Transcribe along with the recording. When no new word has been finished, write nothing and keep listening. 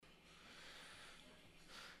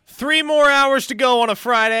3 more hours to go on a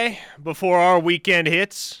Friday before our weekend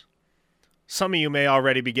hits. Some of you may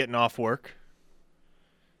already be getting off work.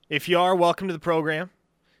 If you are, welcome to the program.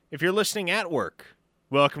 If you're listening at work,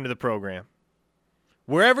 welcome to the program.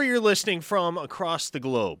 Wherever you're listening from across the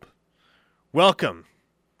globe, welcome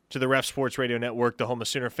to the Ref Sports Radio Network, the home of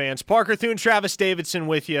Sooner fans. Parker Thune, Travis Davidson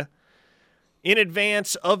with you. In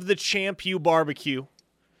advance of the Champ U Barbecue.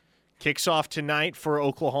 Kicks off tonight for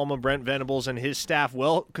Oklahoma. Brent Venables and his staff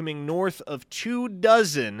welcoming north of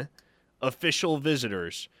 24 official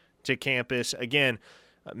visitors to campus. Again,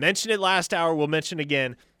 mentioned it last hour, we'll mention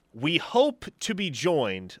again. We hope to be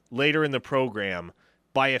joined later in the program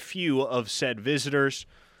by a few of said visitors.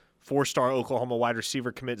 4-star Oklahoma wide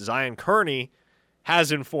receiver commit Zion Kearney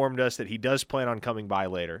has informed us that he does plan on coming by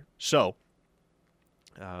later. So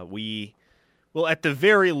we will at the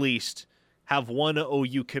very least have one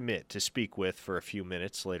OU commit to speak with for a few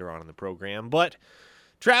minutes later on in the program. But,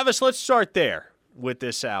 Travis, let's start there with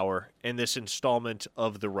this hour and this installment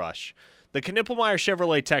of The Rush. The Knippelmeyer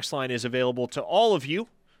Chevrolet text line is available to all of you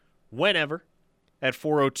whenever at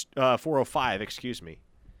 405, 651-3439.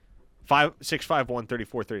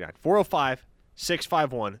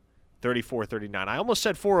 405-651-3439. I almost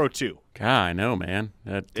said 402. God, I know, man.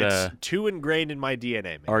 It's too ingrained in my DNA,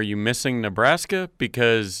 man. Are you missing Nebraska?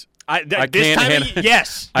 Because I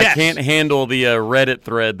yes. can't handle the Reddit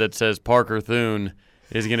thread that says Parker Thune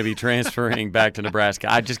is going to be transferring back to Nebraska.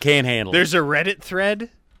 I just can't handle it. There's a Reddit thread?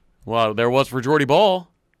 Well, there was for Jordy Ball.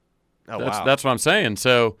 Wow. That's what I'm saying.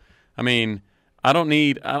 So, I mean, I don't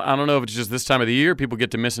know if it's just this time of the year people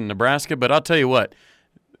get to missing Nebraska, but I'll tell you what.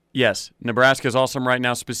 Yes, Nebraska is awesome right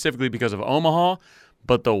now specifically because of Omaha,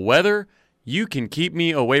 but the weather, you can keep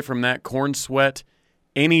me away from that corn sweat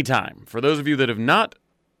anytime. For those of you that have not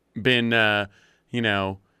been, a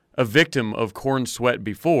victim of corn sweat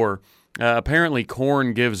before. Apparently,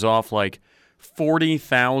 corn gives off like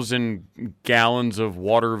 40,000 gallons of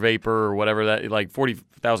water vapor or whatever that, like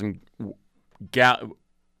 40,000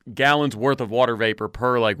 gallons worth of water vapor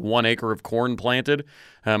per like 1 acre of corn planted.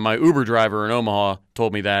 My Uber driver in Omaha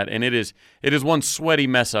told me that, and it is one sweaty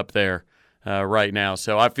mess up there right now.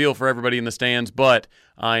 So I feel for everybody in the stands, but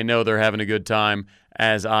I know they're having a good time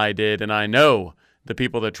as I did, and I know the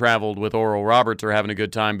people that traveled with Oral Roberts are having a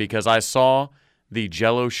good time because I saw the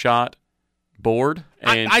Jello shot board.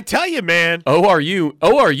 And I tell you, man.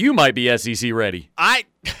 ORU might be SEC ready. I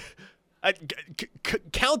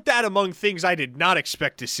count that among things I did not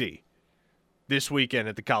expect to see this weekend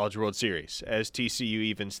at the College World Series as TCU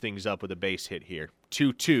evens things up with a base hit here.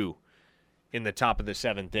 2-2 in the top of the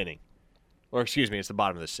 7th inning. Or, excuse me, it's the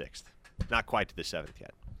bottom of the 6th. Not quite to the 7th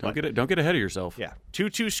yet. Don't get ahead of yourself. Yeah,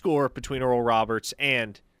 2-2 score between Oral Roberts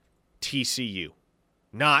and TCU,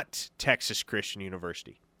 not Texas Christian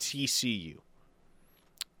University. TCU.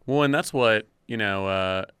 Well, and that's what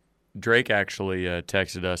Drake actually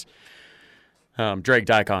texted us. Drake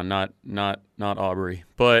Dicon, not Aubrey,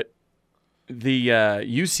 but the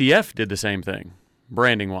UCF did the same thing,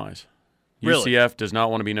 branding wise. Really? UCF does not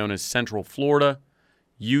want to be known as Central Florida.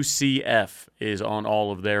 UCF is on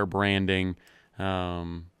all of their branding.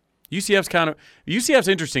 UCF's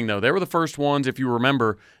interesting though. They were the first ones, if you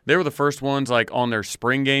remember, like on their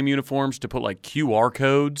spring game uniforms to put like QR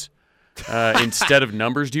codes instead of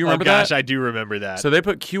numbers. Do you remember that? Oh gosh, I do remember that. So they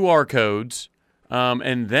put QR codes,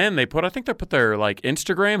 and then they put their like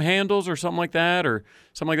Instagram handles or something like that.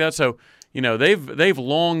 So they've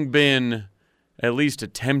long been at least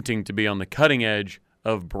attempting to be on the cutting edge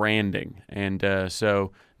of branding, and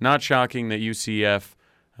so not shocking that UCF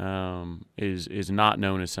is not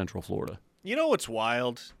known as Central Florida. You know what's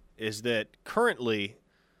wild is that currently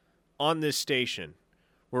on this station,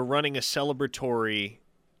 we're running a celebratory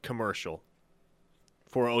commercial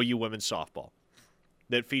for OU women's softball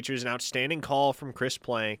that features an outstanding call from Chris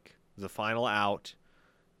Plank, the final out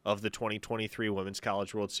of the 2023 Women's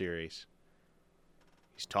College World Series.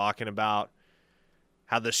 He's talking about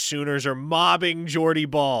how the Sooners are mobbing Jordy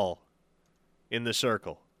Ball in the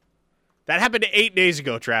circle. That happened 8 days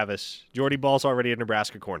ago, Travis. Jordy Ball's already a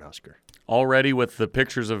Nebraska Cornhusker. Already with the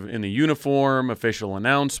pictures in the uniform, official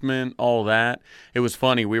announcement, all that. It was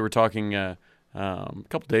funny. We were talking a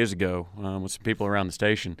couple days ago with some people around the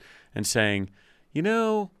station and saying, you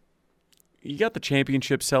got the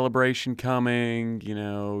championship celebration coming.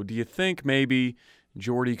 Do you think maybe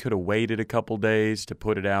Jordy could have waited a couple days to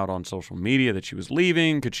put it out on social media that she was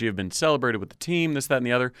leaving? Could she have been celebrated with the team, this, that, and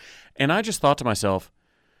the other? And I just thought to myself,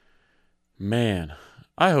 man,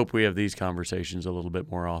 I hope we have these conversations a little bit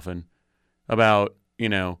more often about,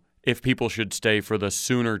 if people should stay for the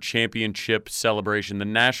Sooner championship celebration, the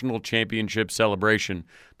national championship celebration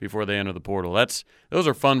before they enter the portal. Those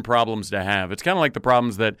are fun problems to have. It's kind of like the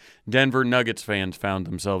problems that Denver Nuggets fans found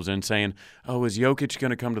themselves in, saying, "Oh, is Jokic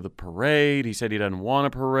going to come to the parade? He said he doesn't want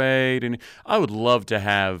a parade." And I would love to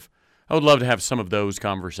have some of those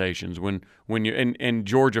conversations when you and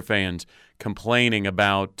Georgia fans complaining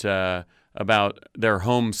about their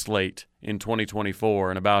home slate in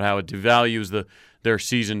 2024 and about how it devalues their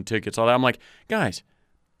season tickets, all that. I'm like, guys,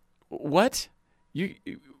 what?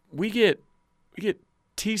 We get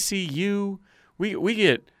TCU. We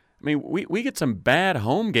get some bad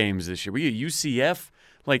home games this year. We get UCF.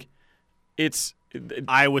 Like, it's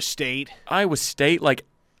Iowa State. Like,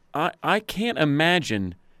 I can't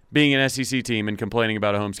imagine being an SEC team and complaining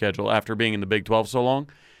about a home schedule after being in the Big 12 so long.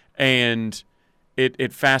 And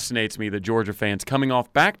it fascinates me that Georgia fans coming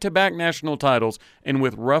off back-to-back national titles and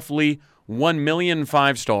with roughly 1 million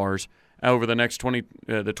 5-stars over the next the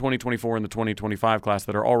 2024 and the 2025 class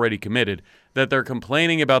that are already committed, that they're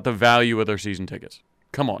complaining about the value of their season tickets.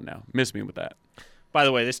 Come on now. Miss me with that. By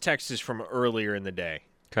the way, this text is from earlier in the day.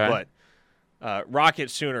 Okay. But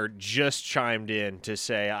Rocket Sooner just chimed in to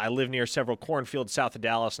say, I live near several cornfields south of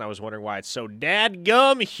Dallas, and I was wondering why it's so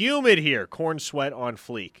dadgum humid here. Corn sweat on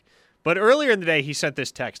fleek. But earlier in the day, he sent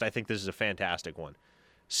this text. I think this is a fantastic one.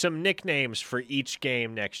 Some nicknames for each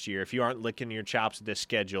game next year. If you aren't licking your chops at this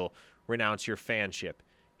schedule, renounce your fanship.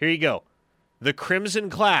 Here you go. The Crimson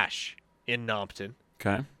Clash in Nompton.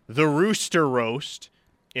 Okay. The Rooster Roast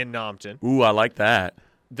in Nompton. Ooh, I like that.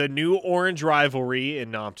 The New Orange Rivalry in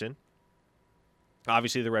Nompton.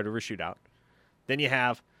 Obviously, the Red River Shootout. Then you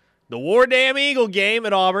have the War Damn Eagle game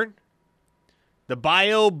at Auburn. The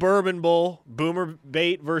Bio Bourbon Bowl, Boomer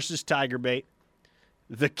Bait versus Tiger Bait.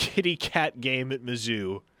 The Kitty Cat game at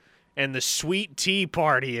Mizzou. And the Sweet Tea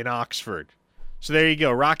Party in Oxford. So there you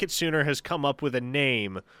go. Rocket Sooner has come up with a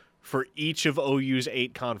name for each of OU's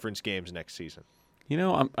 8 conference games next season. You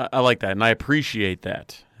know, I like that, and I appreciate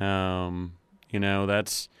that.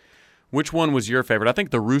 That's – which one was your favorite? I think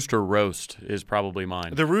the Rooster Roast is probably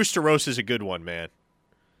mine. The Rooster Roast is a good one, man.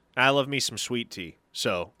 I love me some sweet tea.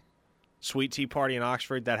 So, Sweet Tea Party in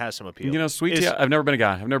Oxford, that has some appeal. You know, sweet tea, I've never been a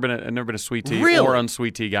guy. I've never been a sweet tea or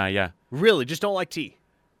unsweet tea guy, yeah. Really? Just don't like tea?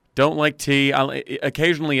 Don't like tea.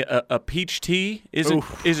 Occasionally, a peach tea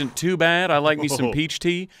isn't too bad. I like me some peach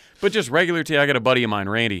tea. But just regular tea, I got a buddy of mine,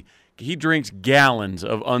 Randy. He drinks gallons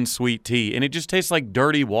of unsweet tea, and it just tastes like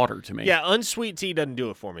dirty water to me. Yeah, unsweet tea doesn't do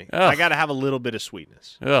it for me. Ugh. I got to have a little bit of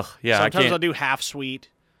sweetness. Ugh, yeah, Sometimes I'll do half sweet.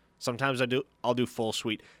 Sometimes I'll do full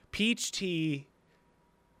sweet. Peach tea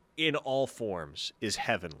in all forms is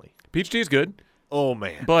heavenly. Peach tea is good. Oh,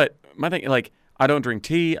 man. But my thing, like, I don't drink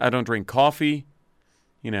tea. I don't drink coffee.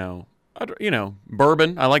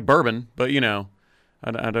 Bourbon. I like bourbon, but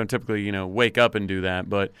I don't typically wake up and do that.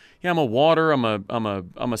 But yeah, I'm a water. I'm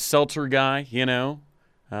a seltzer guy.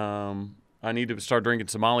 I need to start drinking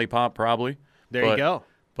some Olipop probably. You go.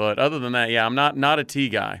 But other than that, yeah, I'm not a tea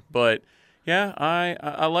guy. But yeah,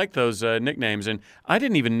 I like those nicknames, and I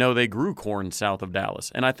didn't even know they grew corn south of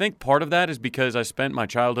Dallas. And I think part of that is because I spent my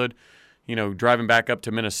childhood, driving back up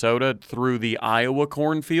to Minnesota through the Iowa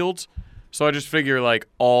cornfields. So I just figure like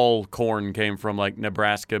all corn came from like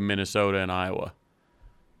Nebraska, Minnesota, and Iowa.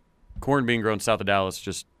 Corn being grown south of Dallas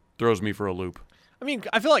just throws me for a loop. I mean,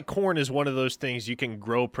 I feel like corn is one of those things you can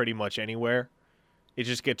grow pretty much anywhere. It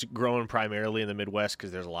just gets grown primarily in the Midwest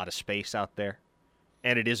because there's a lot of space out there,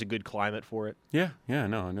 and it is a good climate for it. Yeah,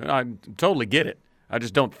 no, I totally get it. I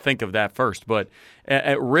just don't think of that first. But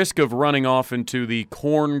at risk of running off into the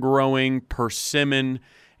corn-growing, persimmon,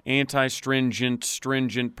 anti-stringent,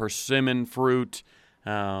 stringent persimmon fruit,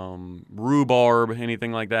 rhubarb,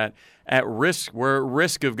 anything like that, we're at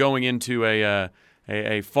risk of going into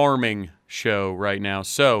a farming show right now.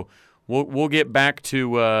 So we'll get back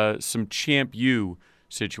to some Champ U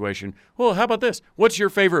situation. Well, how about this? What's your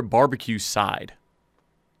favorite barbecue side?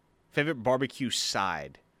 Favorite barbecue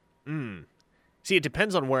side? See, it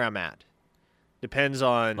depends on where I'm at. Depends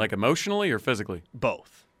on... Like emotionally or physically?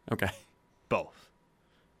 Both. Okay. Both.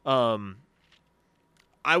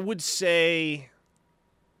 I would say,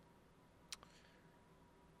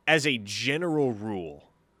 as a general rule,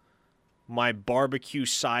 my barbecue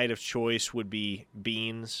side of choice would be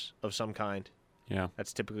beans of some kind. Yeah.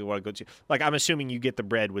 That's typically what I go to. Like, I'm assuming you get the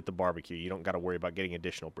bread with the barbecue. You don't got to worry about getting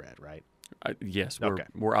additional bread, right? Yes, Okay.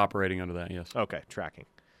 We're operating under that, yes. Okay, tracking.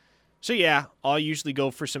 So, yeah, I'll usually go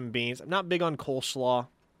for some beans. I'm not big on coleslaw.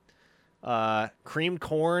 Creamed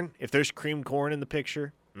corn, if there's creamed corn in the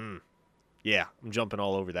picture, yeah, I'm jumping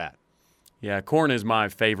all over that. Yeah, corn is my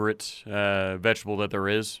favorite vegetable that there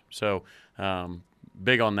is. So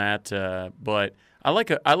big on that. But I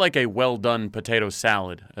like a well done potato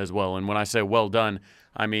salad as well. And when I say well done,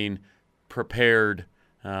 I mean prepared,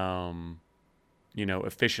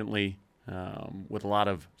 efficiently, with a lot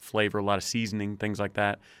of flavor, a lot of seasoning, things like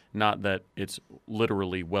that. Not that it's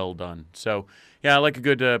literally well done. So yeah, I like a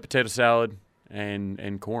good potato salad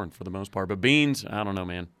and corn for the most part. But beans, I don't know,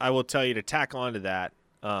 man. I will tell you to tack on to that.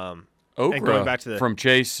 Okra and going back to from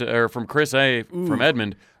Chase or from Chris A. from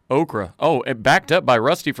Edmond. Okra. Oh, it backed up by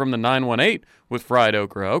Rusty from the 918 with fried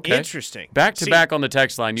okra. Okay. Interesting. Back to back on the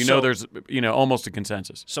text line. There's almost a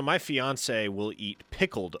consensus. So my fiance will eat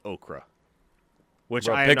pickled okra, which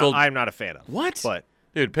Bro, I'm not a fan of. What? But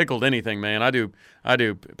dude, pickled anything, man. I do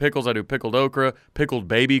pickles. I do pickled okra, pickled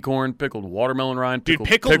baby corn, pickled watermelon rind,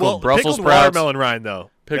 pickled Brussels sprouts. Watermelon rind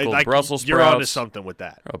though. Pickled Brussels sprouts. You're onto something with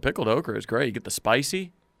that. Oh, pickled okra is great. You get the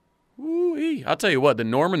spicy. Ooh-ee. I'll tell you what, the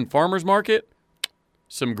Norman Farmers Market,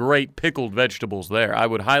 some great pickled vegetables there. I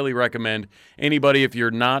would highly recommend anybody if you're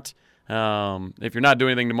not doing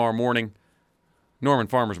anything tomorrow morning, Norman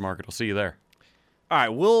Farmers Market. I'll see you there. All right,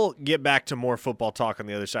 we'll get back to more football talk on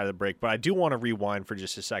the other side of the break, but I do want to rewind for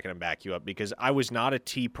just a second and back you up because I was not a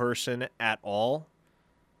tea person at all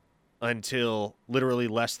until literally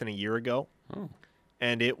less than a year ago. Oh.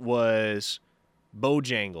 And it was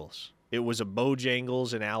Bojangles. It was a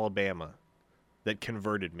Bojangles in Alabama that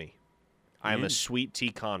converted me. I am a sweet tea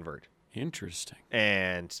convert. Interesting.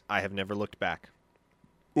 And I have never looked back.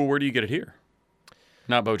 Well, where do you get it here?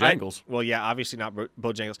 Not Bojangles. Well, yeah, obviously not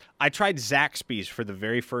Bojangles. I tried Zaxby's for the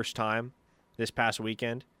very first time this past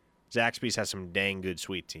weekend. Zaxby's has some dang good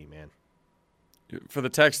sweet tea, man. For the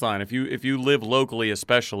text line, if you live locally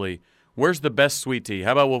especially, where's the best sweet tea?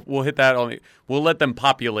 How about we'll hit that on. We'll let them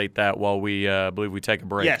populate that while we believe we take a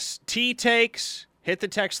break. Yes, tea takes. Hit the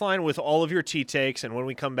text line with all of your tea takes, and when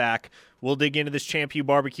we come back, we'll dig into this Champ U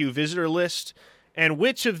Barbecue visitor list and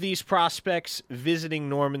which of these prospects visiting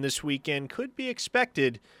Norman this weekend could be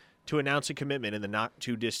expected to announce a commitment in the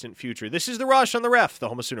not-too-distant future. This is The Rush on the Ref, the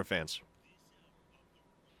home of Sooner fans.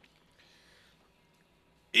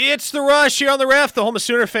 It's The Rush here on the Ref, the home of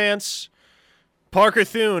Sooner fans. Parker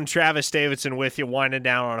Thune, Travis Davidson with you, winding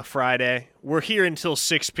down on a Friday. We're here until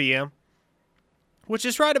 6 p.m., which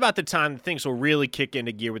is right about the time that things will really kick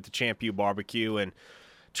into gear with the Champ U Barbecue. And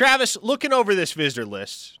Travis, looking over this visitor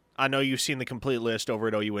list, I know you've seen the complete list over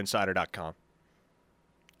at OUinsider.com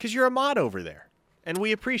because you're a mod over there, and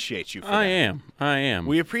we appreciate you for that. I am.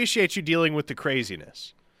 We appreciate you dealing with the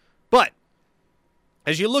craziness. But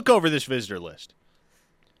as you look over this visitor list,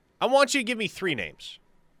 I want you to give me 3 names.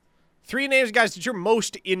 3 names, guys, that you're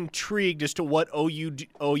most intrigued as to what OU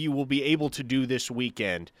will be able to do this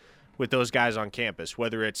weekend with those guys on campus,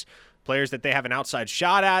 whether it's players that they have an outside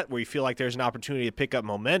shot at where you feel like there's an opportunity to pick up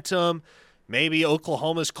momentum. Maybe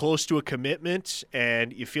Oklahoma's close to a commitment,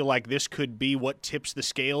 and you feel like this could be what tips the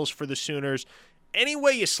scales for the Sooners. Any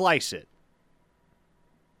way you slice it,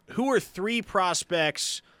 who are 3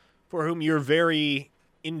 prospects for whom you're very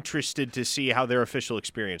interested to see how their official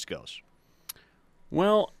experience goes?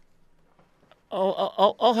 Well,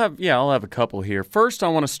 I'll have a couple here. First, I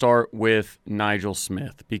want to start with Nigel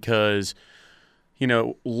Smith because,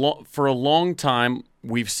 for a long time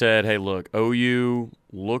we've said, hey, look, OU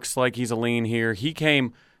looks like he's a lean here. He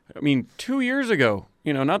came, 2 years ago,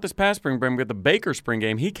 not this past spring game, but the Baker spring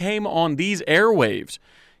game. He came on these airwaves,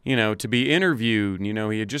 to be interviewed.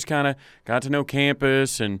 He had just kind of got to know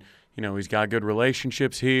campus and, he's got good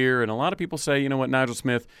relationships here. And a lot of people say, Nigel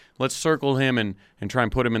Smith, let's circle him and try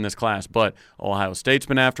and put him in this class. But Ohio State's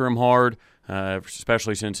been after him hard,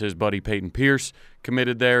 especially since his buddy Peyton Pierce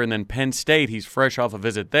committed there. And then Penn State, he's fresh off a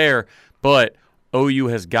visit there. But OU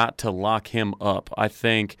has got to lock him up. I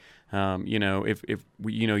think, if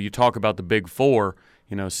you talk about the Big Four,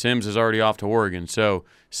 Sims is already off to Oregon. So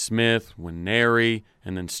Smith, Nwaneri,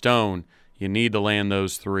 and then Stone, you need to land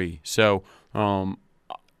those 3. So,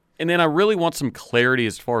 and then I really want some clarity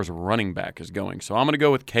as far as running back is going. So I'm going to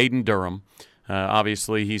go with Caden Durham.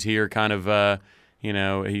 Obviously, he's here kind of,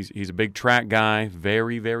 he's a big track guy,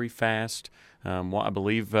 very, very fast. I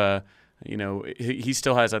believe, he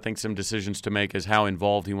still has, I think, some decisions to make as how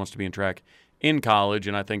involved he wants to be in track in college,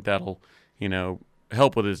 and I think that'll,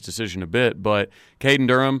 help with his decision a bit. But Caden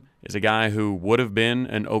Durham is a guy who would have been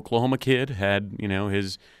an Oklahoma kid had,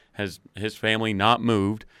 his family not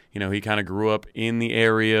moved. He kind of grew up in the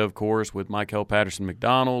area, of course, with Michael Patterson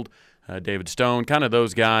McDonald, David Stone, kind of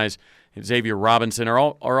those guys. Xavier Robinson are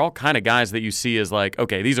all kind of guys that you see as like,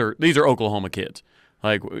 okay, these are Oklahoma kids,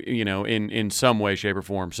 like in some way, shape, or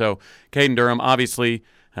form. So Caden Durham, obviously,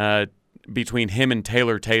 between him and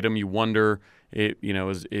Taylor Tatum, you wonder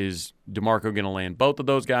Is DeMarco going to land both of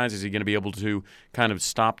those guys? Is he going to be able to kind of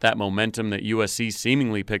stop that momentum that USC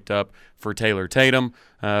seemingly picked up for Taylor Tatum,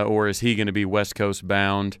 or is he going to be West Coast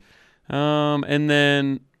bound? And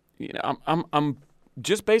then, I'm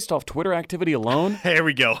just based off Twitter activity alone. Here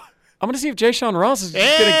we go. I'm going to see if Jay Sean Ross is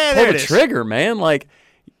just going to pull the trigger, man. Like,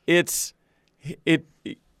 and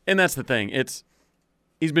that's the thing.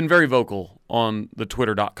 He's been very vocal on the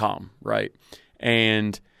Twitter.com, right?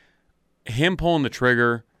 And him pulling the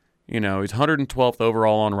trigger, he's 112th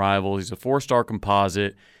overall on Rival. He's a 4-star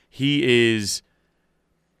composite. He's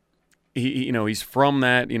from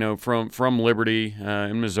that, from Liberty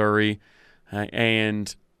in Missouri,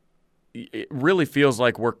 and it really feels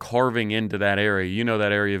like we're carving into that area. You know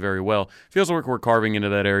that area very well. Feels like we're carving into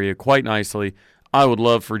that area quite nicely. I would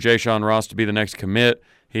love for Jay Sean Ross to be the next commit.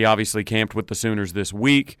 He obviously camped with the Sooners this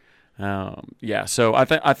week. So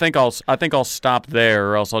I think I'll stop there,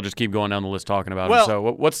 or else I'll just keep going down the list talking about him. So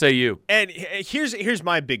what say you? And here's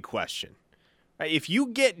my big question: if you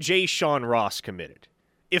get Jay Sean Ross committed,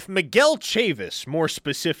 if Miguel Chavis more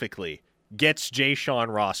specifically gets Jay Sean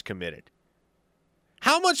Ross committed,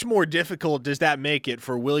 how much more difficult does that make it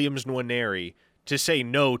for Williams Nwaneri to say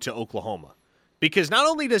no to Oklahoma? Because not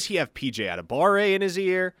only does he have PJ Atabare in his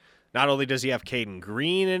ear, not only does he have Caden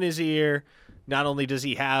Green in his ear, not only does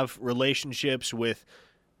he have relationships with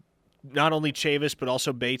not only Chavis but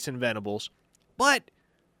also Bates and Venables, but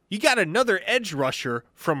you got another edge rusher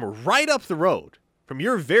from right up the road, from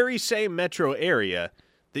your very same metro area,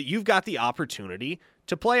 that you've got the opportunity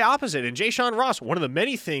to play opposite. And Jay Sean Ross, one of the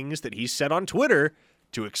many things that he said on Twitter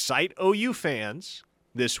to excite OU fans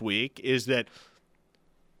this week is that,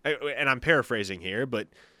 and I'm paraphrasing here, but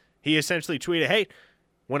he essentially tweeted, hey,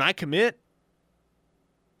 when I commit,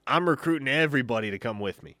 I'm recruiting everybody to come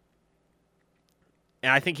with me.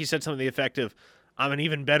 And I think he said something to the effect of, I'm an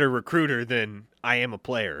even better recruiter than I am a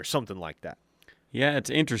player, or something like that. Yeah, it's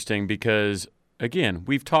interesting because, again,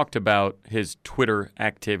 we've talked about his Twitter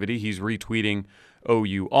activity. He's retweeting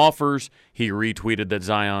OU offers. He retweeted that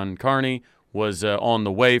Zion Carney was on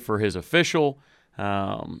the way for his official.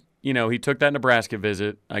 He took that Nebraska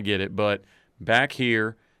visit. I get it. But back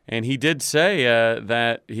here, and he did say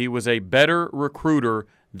that he was a better recruiter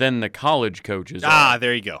than the college coaches are.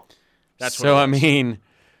 There you go. That's so, what it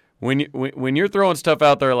was. When you're throwing stuff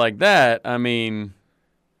out there like that,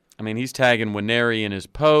 he's tagging Nwaneri in his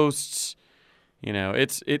posts.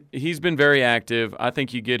 He's been very active. I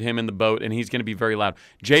think you get him in the boat, and he's going to be very loud.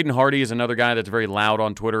 Jaden Hardy is another guy that's very loud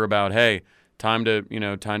on Twitter about, hey, time to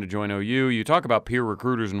join OU. You talk about peer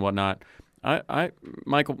recruiters and whatnot.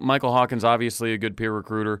 Michael Hawkins, obviously a good peer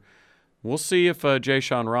recruiter. We'll see if Jay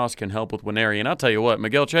Sean Ross can help with Nwaneri. And I'll tell you what,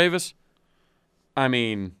 Miguel Chavis,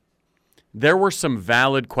 there were some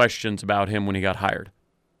valid questions about him when he got hired.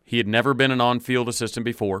 He had never been an on-field assistant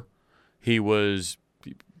before. He was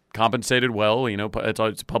compensated well. It's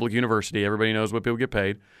a public university. Everybody knows what people get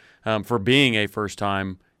paid for being a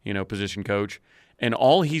first-time, position coach. And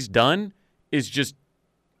all he's done is just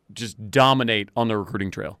dominate on the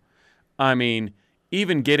recruiting trail.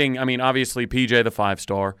 Even getting, obviously PJ the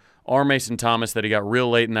 5-star, R. Mason Thomas that he got real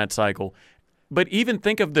late in that cycle. But even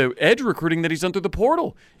think of the edge recruiting that he's done through the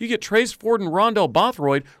portal. You get Trace Ford and Rondell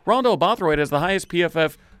Bothroyd. Rondell Bothroyd has the highest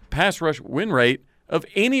PFF pass rush win rate of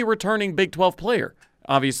any returning Big 12 player.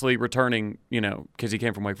 Obviously returning, because he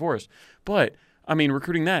came from Wake Forest. But,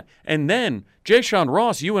 recruiting that. And then Jay Sean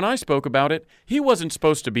Ross, you and I spoke about it. He wasn't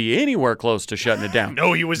supposed to be anywhere close to shutting it down.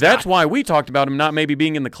 No, he was That's not. why we talked about him not maybe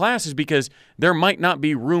being in the classes, because there might not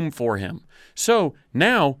be room for him. So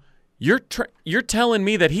now you're telling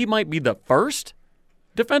me that he might be the first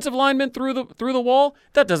defensive lineman through the wall?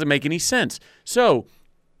 That doesn't make any sense. So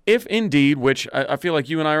if indeed, which I feel like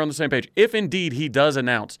you and I are on the same page, if indeed he does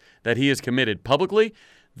announce that he is committed publicly,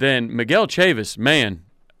 then Miguel Chavis, man,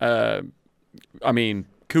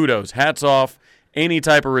 kudos, hats off. Any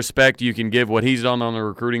type of respect you can give what he's done on the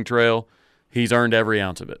recruiting trail, he's earned every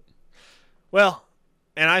ounce of it. Well,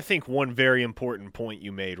 and I think one very important point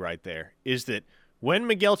you made right there is that when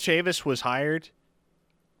Miguel Chavis was hired,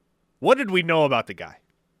 what did we know about the guy?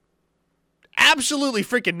 Absolutely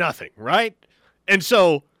freaking nothing, right? And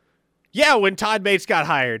so, yeah, when Todd Bates got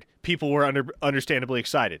hired, people were understandably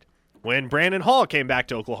excited. When Brandon Hall came back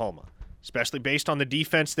to Oklahoma, especially based on the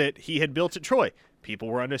defense that he had built at Troy, people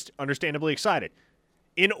were understandably excited.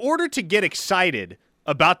 In order to get excited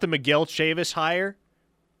about the Miguel Chavis hire,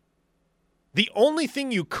 the only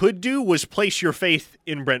thing you could do was place your faith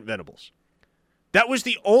in Brent Venables. That was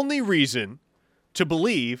the only reason to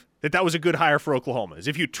believe that was a good hire for Oklahoma. Is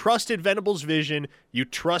if you trusted Venables' vision, you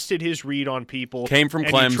trusted his read on people. Came from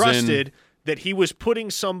and Clemson. You trusted that he was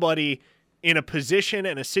putting somebody in a position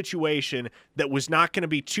and a situation that was not going to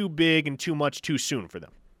be too big and too much too soon for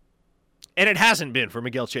them. And it hasn't been for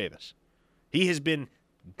Miguel Chavis. He has been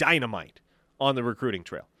dynamite on the recruiting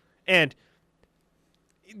trail. And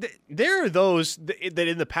there are those that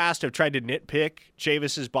in the past have tried to nitpick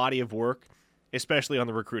Chavis's body of work, especially on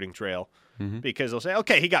the recruiting trail, because they'll say,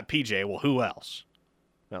 okay, he got PJ. Well, who else?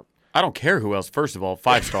 No. I don't care who else. First of all,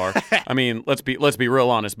 5-star. I mean, let's be real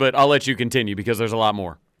honest, but I'll let you continue because there's a lot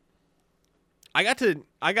more. I got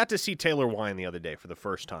to see Taylor Wine the other day for the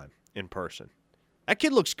first time in person. That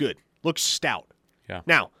kid looks good, looks stout. Yeah.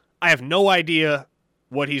 Now, I have no idea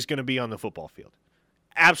what he's going to be on the football field.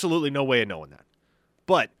 Absolutely no way of knowing that.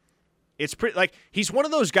 But it's pretty like he's one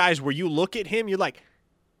of those guys where you look at him, you're like,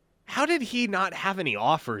 how did he not have any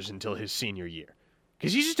offers until his senior year?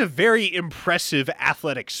 Because he's just a very impressive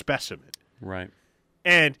athletic specimen. Right.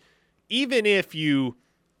 And even if you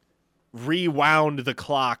rewound the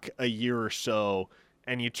clock a year or so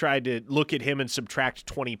and you tried to look at him and subtract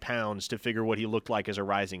 20 pounds to figure what he looked like as a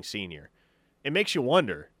rising senior, it makes you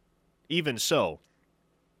wonder, even so,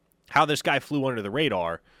 how this guy flew under the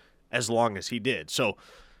radar as long as he did. So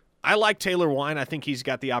I like Taylor Wine. I think he's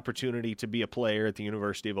got the opportunity to be a player at the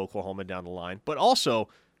University of Oklahoma down the line. But also,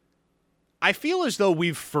 I feel as though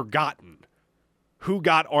we've forgotten who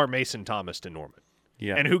got R. Mason Thomas to Norman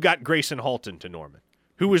and who got Grayson Halton to Norman,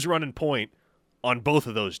 who was running point on both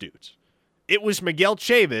of those dudes. It was Miguel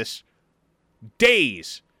Chavis,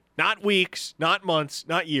 days, not weeks, not months,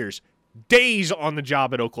 not years, days on the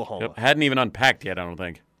job at Oklahoma. Yep. Hadn't even unpacked yet, I don't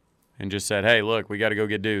think, and just said, hey, look, we got to go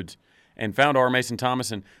get dudes. And found R. Mason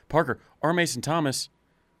Thomas. And Parker, R. Mason Thomas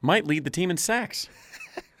might lead the team in sacks.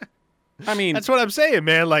 I mean, that's what I'm saying,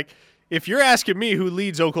 man. Like, if you're asking me who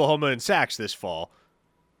leads Oklahoma in sacks this fall,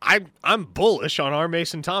 I'm bullish on R.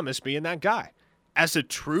 Mason Thomas being that guy as a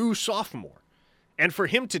true sophomore. And for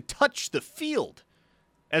him to touch the field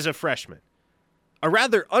as a freshman, a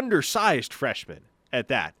rather undersized freshman at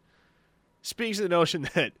that, speaks to the notion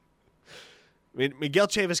that Miguel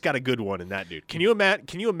Chavis got a good one in that dude. Can you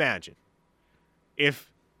imagine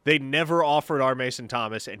if they never offered R. Mason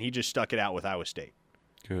Thomas and he just stuck it out with Iowa State?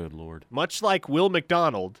 Good Lord. Much like Will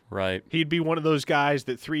McDonald, right? He'd be one of those guys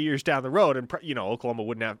that 3 years down the road, and Oklahoma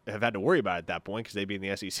wouldn't have had to worry about it at that point because they'd be in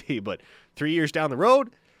the SEC. But 3 years down the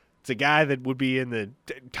road, it's a guy that would be in the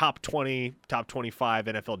top 20, top 25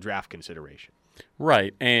 NFL draft consideration.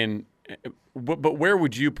 Right, and but where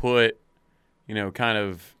would you put,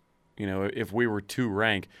 if we were to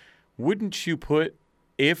rank, wouldn't you put,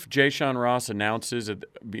 if Jayshon Ross announces,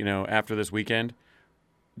 after this weekend,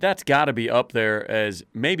 that's got to be up there as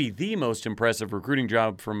maybe the most impressive recruiting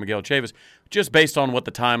job from Miguel Chavis, just based on what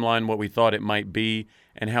the timeline, what we thought it might be,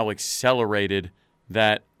 and how accelerated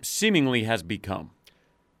that seemingly has become.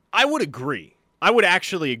 I would agree. I would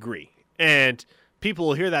actually agree. And people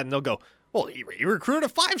will hear that and they'll go, well, he recruited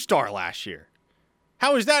a 5-star last year.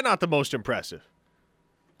 How is that not the most impressive?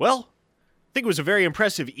 Well, I think it was a very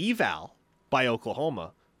impressive eval by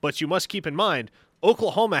Oklahoma, but you must keep in mind,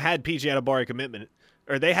 Oklahoma had PJ Adebawore commitment,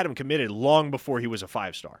 or they had him committed long before he was a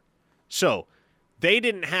 5-star. So they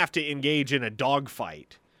didn't have to engage in a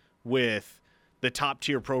dogfight with the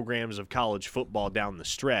top-tier programs of college football down the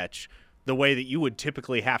stretch the way that you would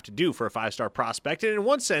typically have to do for a 5-star prospect. And in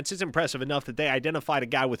one sense, it's impressive enough that they identified a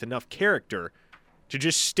guy with enough character to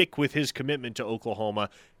just stick with his commitment to Oklahoma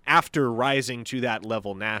after rising to that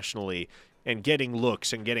level nationally and getting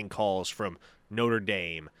looks and getting calls from Notre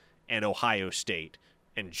Dame and Ohio State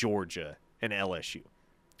and Georgia and LSU.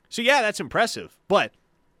 So, yeah, that's impressive. But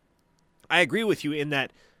I agree with you in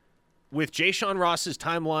that with Jayshon Ross's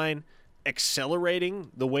timeline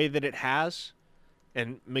accelerating the way that it has,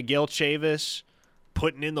 and Miguel Chavis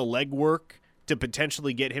putting in the legwork to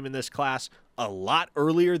potentially get him in this class a lot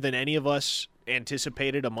earlier than any of us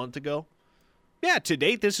anticipated a month ago. Yeah, to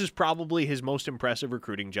date, this is probably his most impressive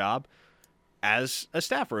recruiting job as a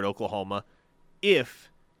staffer at Oklahoma if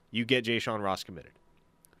you get Jayshon Ross committed.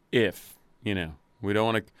 If, we don't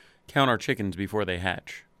want to count our chickens before they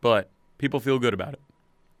hatch, but people feel good about it.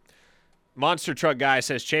 Monster Truck Guy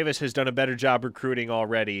says Chavis has done a better job recruiting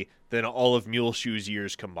already than all of Muleshoe's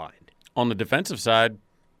years combined. On the defensive side,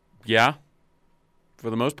 yeah, for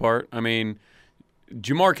the most part. I mean,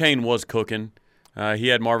 Jamar Cain was cooking. He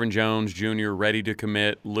had Marvin Jones Jr. ready to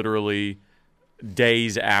commit literally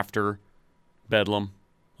days after Bedlam.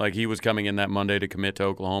 Like, he was coming in that Monday to commit to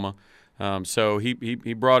Oklahoma. So he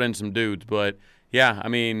brought in some dudes. But, yeah, I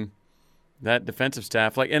mean, that defensive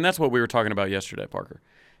staff, and that's what we were talking about yesterday, Parker,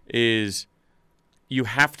 is you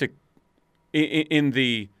have to, in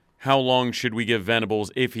the how long should we give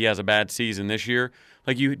Venables if he has a bad season this year,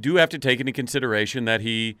 you do have to take into consideration that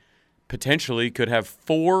he potentially could have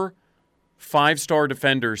 4 5-star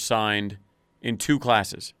defenders signed in 2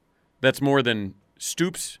 classes. That's more than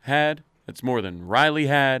Stoops had. That's more than Riley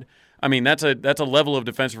had. I mean, that's a level of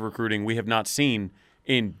defensive recruiting we have not seen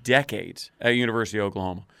in decades at University of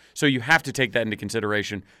Oklahoma. So you have to take that into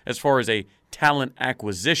consideration as far as a talent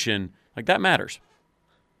acquisition. Like, that matters.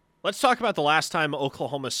 Let's talk about the last time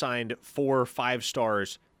Oklahoma signed 4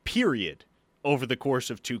 5-stars, period, over the course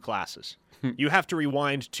of 2 classes. You have to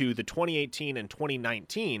rewind to the 2018 and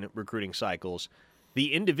 2019 recruiting cycles.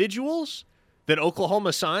 The individuals that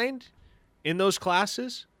Oklahoma signed in those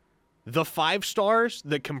classes, the 5-stars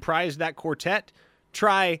that comprised that quartet,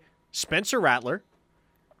 try Spencer Rattler,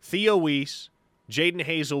 Theo Weiss, Jaden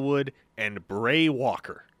Hazelwood, and Bray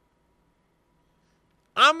Walker.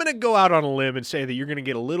 I'm going to go out on a limb and say that you're going to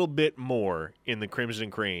get a little bit more in the Crimson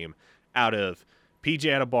Cream out of PJ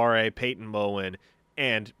Adebare, Peyton Moen,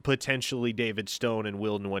 and potentially David Stone and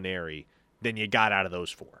Will Nwaneri than you got out of those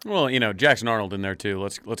 4. Well, Jackson Arnold in there too.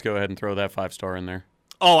 Let's go ahead and throw that 5-star in there.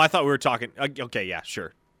 Oh, I thought we were talking. Okay, yeah,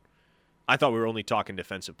 sure. I thought we were only talking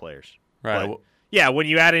defensive players. Right. But, yeah, when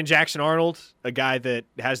you add in Jackson Arnold, a guy that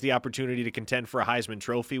has the opportunity to contend for a Heisman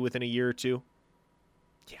Trophy within a year or 2,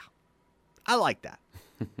 yeah, I like that.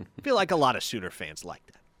 I feel like a lot of Sooner fans like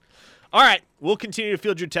that. All right, we'll continue to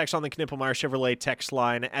field your text on the Knippelmeyer Chevrolet text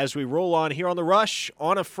line as we roll on here on The Rush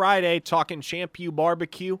on a Friday, talking Champ-U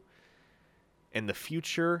barbecue and the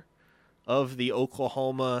future of the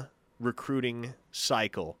Oklahoma recruiting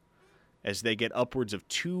cycle as they get upwards of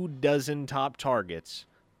 24 top targets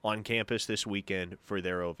on campus this weekend for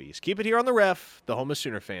their OVs. Keep it here on The Ref, the home of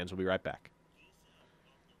Sooner fans. We'll be right back.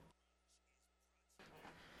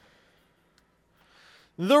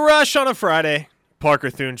 The Rush on a Friday. Parker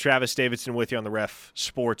Thune, Travis Davidson with you on the Ref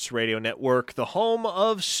Sports Radio Network, the home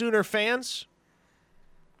of Sooner fans.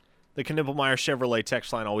 The Knippelmeyer Chevrolet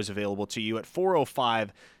text line always available to you at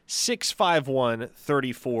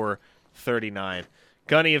 405-651-3439.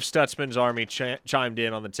 Gunny of Stutzman's Army chimed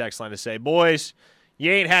in on the text line to say, boys,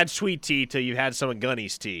 you ain't had sweet tea till you've had some of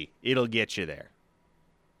Gunny's tea. It'll get you there.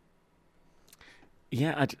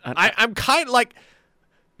 Yeah, I'm kind of like,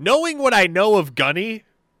 knowing what I know of Gunny,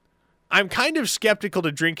 I'm kind of skeptical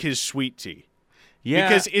to drink his sweet tea. Yeah.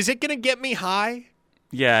 Because is it going to get me high?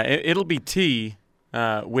 Yeah, it'll be tea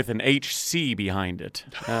with an HC behind it.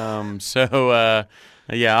 Yeah,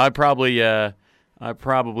 I probably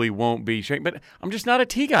won't be shaking. But I'm just not a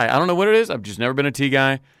tea guy. I don't know what it is. I've just never been a tea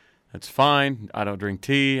guy. That's fine. I don't drink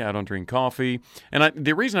tea. I don't drink coffee. And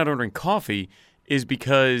the reason I don't drink coffee is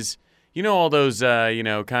because all those,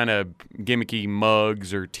 kind of gimmicky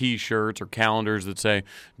mugs or T-shirts or calendars that say,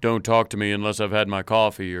 don't talk to me unless I've had my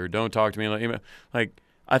coffee, or don't talk to me. Like,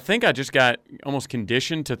 I think I just got almost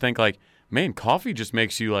conditioned to think, like, man, coffee just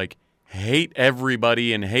makes you, like, hate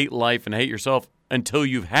everybody and hate life and hate yourself until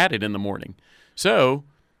you've had it in the morning. So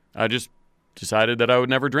I just decided that I would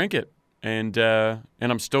never drink it, and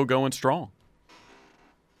I'm still going strong.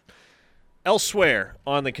 Elsewhere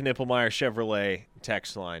on the Knippelmeyer Chevrolet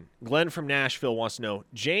text line, Glenn from Nashville wants to know,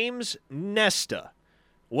 James Nesta,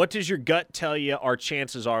 what does your gut tell you our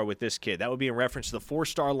chances are with this kid? That would be in reference to the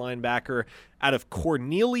 4-star linebacker out of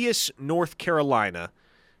Cornelius, North Carolina,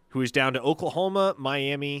 who is down to Oklahoma,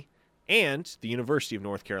 Miami, and the University of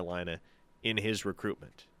North Carolina in his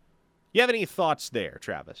recruitment. You have any thoughts there,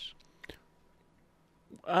 Travis?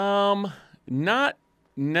 Not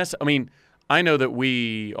necessarily. I mean, I know that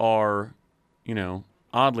we are,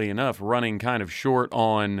 oddly enough, running kind of short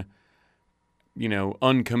on,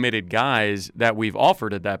 uncommitted guys that we've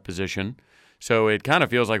offered at that position. So it kind of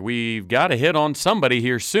feels like we've got to hit on somebody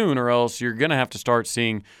here soon, or else you're going to have to start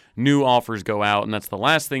seeing new offers go out, and that's the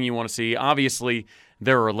last thing you want to see. Obviously,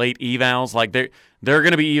 there are late evals. Like, there are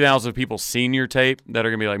going to be evals of people's senior tape that are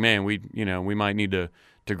going to be like, man, we might need to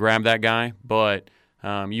grab that guy. But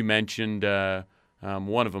you mentioned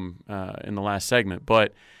one of them in the last segment.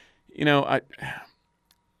 But,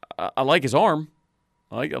 I like his arm.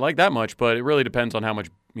 I like that much, but it really depends on how much,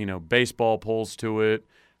 baseball pulls to it,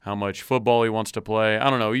 how much football he wants to play. I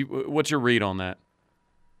don't know. What's your read on that?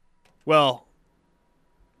 Well,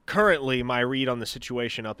 currently my read on the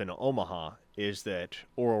situation up in Omaha is that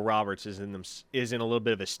Oral Roberts is in a little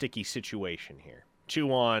bit of a sticky situation here.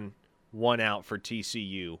 2 on, 1 out for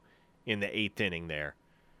TCU in the 8th inning there.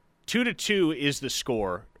 2-2 is the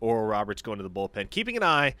score. Oral Roberts going to the bullpen. Keeping an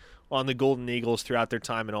eye on the Golden Eagles throughout their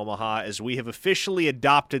time in Omaha as we have officially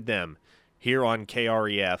adopted them here on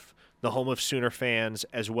KREF, the home of Sooner fans,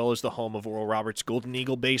 as well as the home of Oral Roberts Golden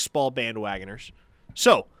Eagle baseball bandwagoners.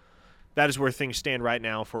 So, that is where things stand right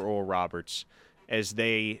now for Oral Roberts as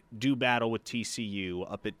they do battle with TCU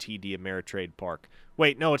up at TD Ameritrade Park.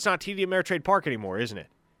 Wait, no, it's not TD Ameritrade Park anymore, isn't it?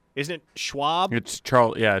 Isn't it Schwab? It's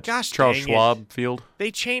Charles. Yeah, it's Gosh, Charles dang Schwab it. Field.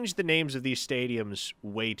 They change the names of these stadiums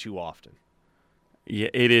way too often. Yeah,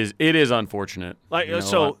 it is. It is unfortunate. Like You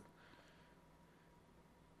know,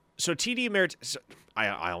 so TD Ameritrade.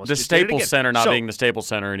 I almost the just did it Staples again. Center not So- being the Staples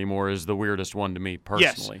Center anymore is the weirdest one to me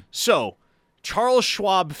personally. Yes. So, Charles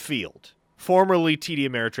Schwab Field, formerly TD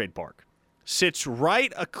Ameritrade Park, sits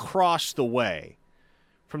right across the way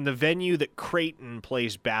from the venue that Creighton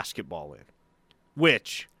plays basketball in,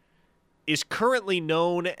 which is currently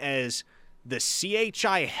known as the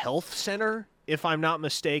CHI Health Center, if I'm not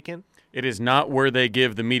mistaken. It is not where they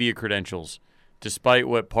give the media credentials, despite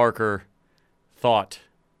what Parker thought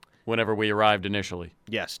whenever we arrived initially.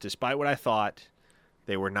 Yes, despite what I thought,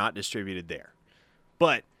 they were not distributed there.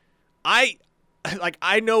 But I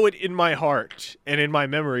know it in my heart and in my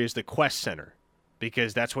memory as the Quest Center,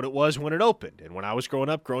 because that's what it was when it opened. And when I was growing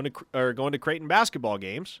up, going to Creighton basketball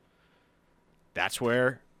games, that's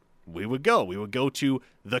where we would go. We would go to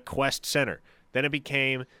the Quest Center. Then it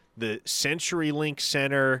became the CenturyLink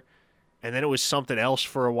Center, and then it was something else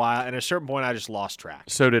for a while. And at a certain point, I just lost track.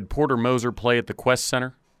 So did Porter Moser play at the Quest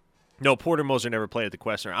Center? No, Porter Moser never played at the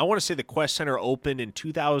Quest Center. I want to say the Quest Center opened in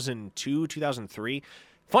 2002, 2003.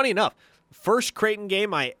 Funny enough, first Creighton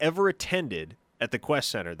game I ever attended at the Quest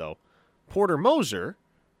Center, though, Porter Moser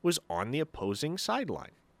was on the opposing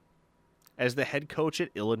sideline as the head coach at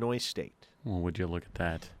Illinois State. Well, would you look at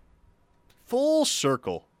that? Full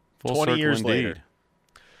circle. Full 20 circle years indeed.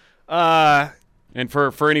 later. And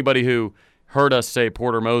for anybody who heard us say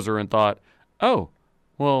Porter Moser and thought, oh,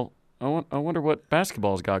 well, I wonder what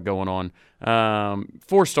basketball's got going on.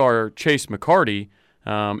 4-star Chase McCarty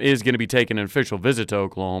is going to be taking an official visit to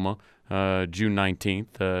Oklahoma June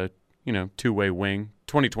 19th. Two-way wing,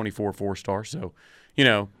 2024 4-star. So,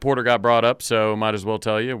 Porter got brought up, so might as well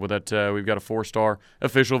tell you that we've got a 4-star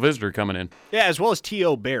official visitor coming in. Yeah, as well as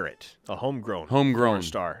T.O. Barrett, a homegrown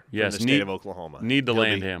 4-star from the state of Oklahoma. Need to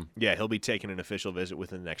land him. Yeah, he'll be taking an official visit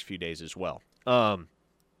within the next few days as well.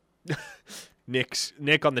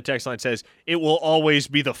 Nick on the text line says, it will always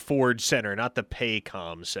be the Ford Center, not the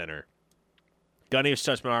Paycom Center. Gunny of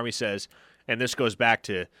Stutzman Army says, and this goes back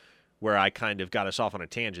to where I kind of got us off on a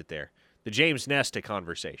tangent there, the James Nesta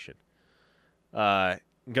conversation. Gunny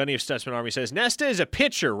of Stutzman Army says, Nesta is a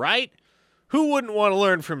pitcher, right? Who wouldn't want to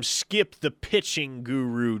learn from Skip the pitching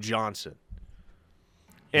guru Johnson?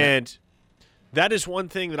 And that is one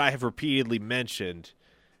thing that I have repeatedly mentioned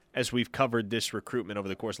as we've covered this recruitment over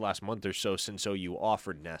the course of the last month or so since OU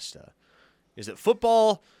offered Nesta, is that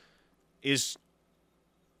football is,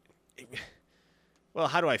 well,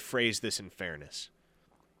 how do I phrase this in fairness?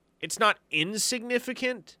 It's not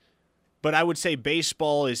insignificant, but I would say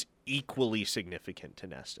baseball is equally significant to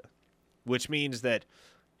Nesta, which means that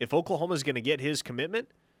if Oklahoma's going to get his commitment,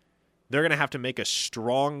 they're going to have to make a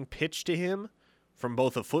strong pitch to him from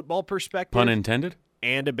both a football perspective, Pun intended,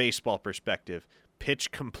 and a baseball perspective.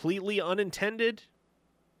 Pitch completely unintended,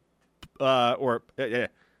 or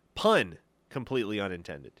pun completely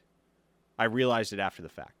unintended. I realized it after the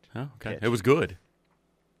fact. Oh, okay. Pitch. It was good.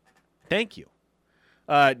 Thank you.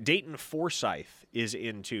 Dayton Forsyth is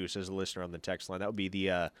in too, says a listener on the text line. That would be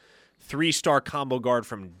the 3-star combo guard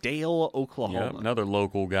from Dale, Oklahoma. Yep, another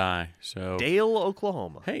local guy. So Dale,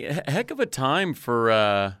 Oklahoma. Hey, heck of a time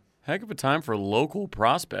for local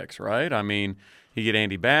prospects, right? I mean, you get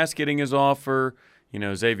Andy Bass getting his offer.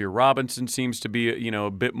 Xavier Robinson seems to be, a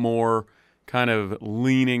bit more kind of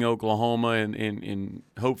leaning Oklahoma in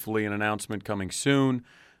hopefully an announcement coming soon.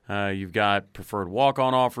 You've got preferred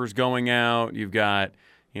walk-on offers going out. You've got,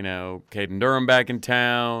 Caden Durham back in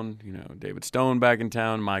town. David Stone back in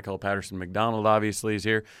town. Michael Patterson McDonald obviously is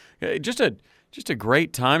here. Just a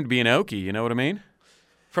great time to be an Okie. You know what I mean?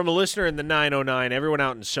 From a listener in the 909, everyone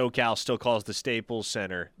out in SoCal still calls the Staples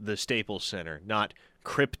Center, not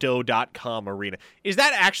Crypto.com Arena. Is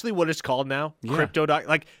that actually what it's called now? Yeah. Crypto.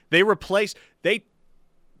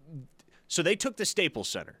 So they took the Staples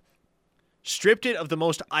Center, stripped it of the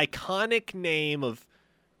most iconic name of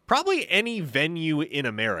probably any venue in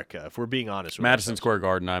America, if we're being honest with Madison ourselves. Square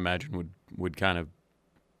Garden, I imagine, would kind of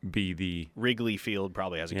be the Wrigley Field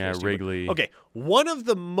probably has a yeah, case too, Wrigley. Okay, one of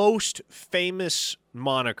the most famous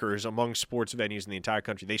monikers among sports venues in the entire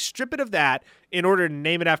country. They strip it of that in order to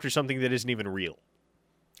name it after something that isn't even real.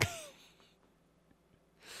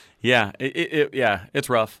 Yeah, it's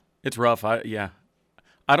rough. It's rough. I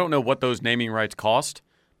don't know what those naming rights cost,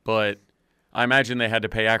 but I imagine they had to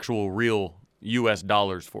pay actual real U.S.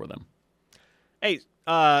 dollars for them. Hey,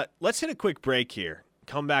 let's hit a quick break here.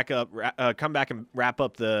 Come back and wrap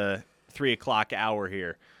up the 3 o'clock hour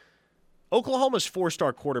here. Oklahoma's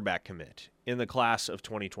 4-star quarterback commit in the class of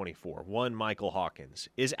 2024, one Michael Hawkins,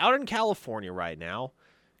 is out in California right now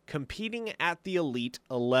competing at the Elite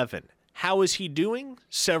 11. How is he doing?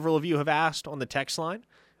 Several of you have asked on the text line.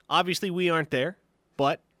 Obviously, we aren't there,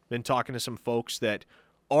 but been talking to some folks that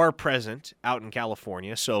are present out in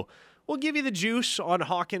California. So we'll give you the juice on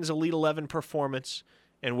Hawkins' Elite 11 performance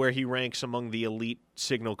and where he ranks among the elite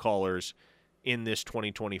signal callers in this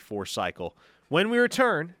 2024 cycle. When we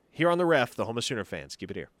return, here on The Ref, the home of Sooner fans.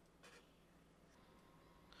 Keep it here.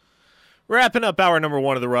 Wrapping up hour number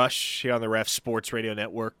 1 of The Rush here on the Ref Sports Radio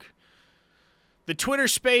Network. The Twitter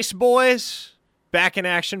Space boys back in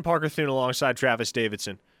action. Parker Thune alongside Travis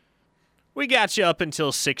Davidson. We got you up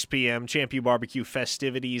until 6 p.m. Champion Barbecue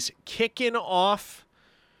festivities kicking off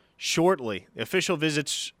shortly. Official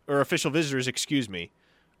visitors,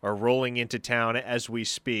 are rolling into town as we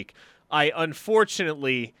speak. I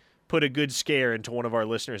unfortunately put a good scare into one of our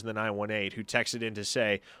listeners in the 918 who texted in to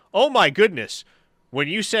say, "Oh my goodness, when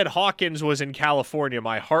you said Hawkins was in California,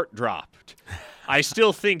 my heart dropped. I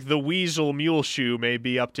still think the Weasel Muleshoe may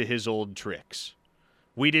be up to his old tricks.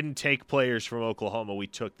 We didn't take players from Oklahoma. We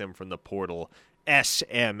took them from the portal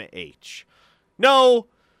SMH. No,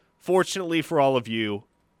 fortunately for all of you,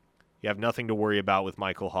 you have nothing to worry about with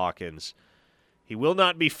Michael Hawkins. He will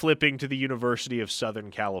not be flipping to the University of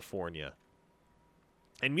Southern California.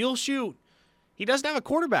 And Muleshoe, he doesn't have a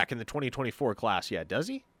quarterback in the 2024 class yet, does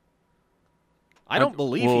he? I don't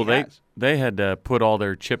believe he has. They had put all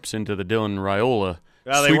their chips into the Dylan Raiola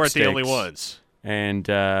Well, they weren't the only ones. And,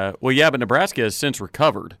 but Nebraska has since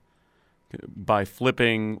recovered by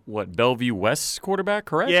flipping, Bellevue West's quarterback,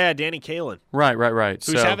 correct? Yeah, Danny Kalin. Right.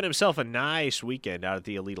 Who's having himself a nice weekend out at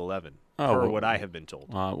the Elite 11, per what I have been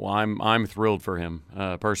told. Well, I'm thrilled for him,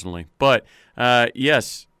 personally. But,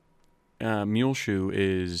 yes, Muleshoe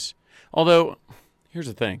is – although, here's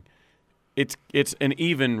the thing. It's an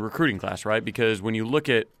even recruiting class, right? Because when you look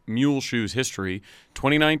at Muleshoe's history,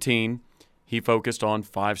 2019, he focused on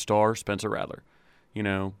 5-star Spencer Rattler.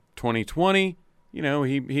 2020,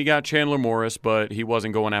 he got Chandler Morris, but he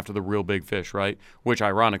wasn't going after the real big fish, right? Which,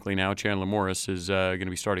 ironically, now Chandler Morris is going to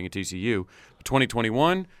be starting at TCU.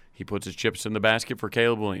 2021, he puts his chips in the basket for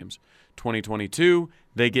Caleb Williams. 2022,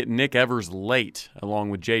 they get Nick Evers late, along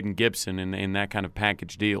with Jaden Gibson in that kind of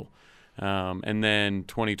package deal. And then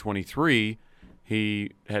 2023,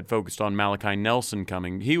 he had focused on Malachi Nelson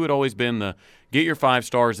coming. He would always been the get your 5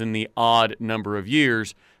 stars in the odd number of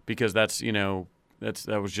years because that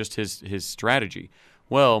was just his strategy.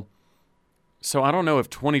 Well, so I don't know if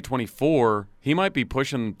 2024, he might be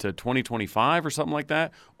pushing to 2025 or something like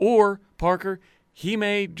that. Or, Parker, he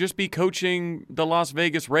may just be coaching the Las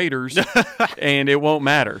Vegas Raiders, and it won't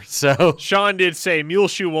matter. So Sean did say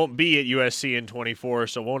Muleshoe won't be at USC in 24,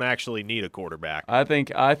 so won't actually need a quarterback. I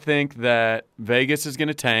think that Vegas is going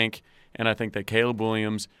to tank, and I think that Caleb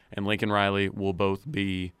Williams and Lincoln Riley will both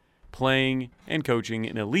be playing and coaching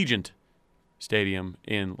in Allegiant Stadium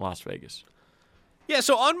in Las Vegas. Yeah,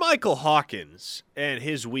 so on Michael Hawkins and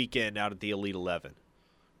his weekend out at the Elite 11,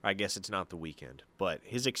 I guess it's not the weekend, but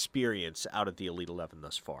his experience out at the Elite 11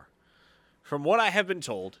 thus far. From what I have been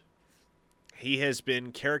told, he has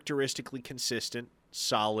been characteristically consistent,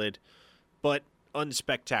 solid, but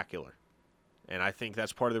unspectacular. And I think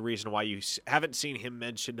that's part of the reason why you haven't seen him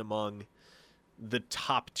mentioned among the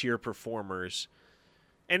top-tier performers.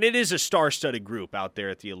 And it is a star-studded group out there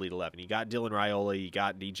at the Elite 11. You got Dylan Raiola, you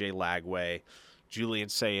got DJ Lagway, Julian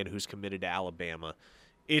Sayin, who's committed to Alabama.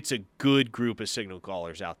 It's a good group of signal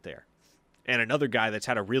callers out there. And another guy that's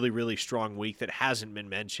had a really, really strong week that hasn't been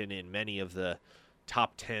mentioned in many of the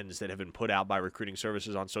top 10s that have been put out by recruiting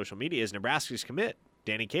services on social media is Nebraska's commit,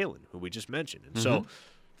 Danny Kalin, who we just mentioned. And so,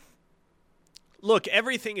 look,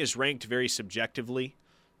 everything is ranked very subjectively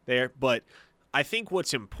there, but I think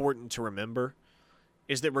what's important to remember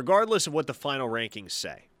is that regardless of what the final rankings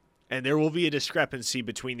say, and there will be a discrepancy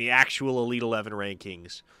between the actual Elite 11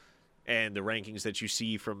 rankings and the rankings that you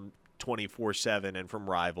see from 24/7 and from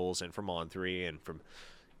Rivals and from On3 and from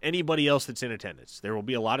anybody else that's in attendance. There will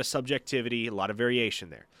be a lot of subjectivity, a lot of variation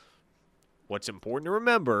there. What's important to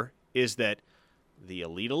remember is that the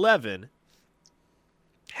Elite 11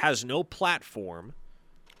 has no platform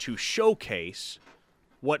to showcase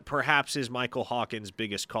what perhaps is Michael Hawkins'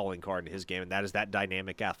 biggest calling card in his game, and that is that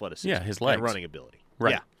dynamic athleticism. Yeah, his legs. And running ability.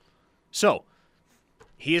 Right. Yeah. So,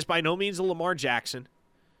 he is by no means a Lamar Jackson.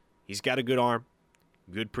 He's got a good arm,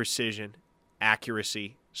 good precision,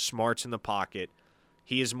 accuracy, smarts in the pocket.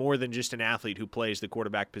 He is more than just an athlete who plays the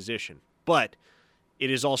quarterback position. But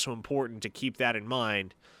it is also important to keep that in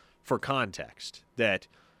mind for context, that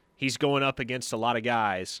he's going up against a lot of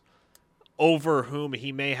guys over whom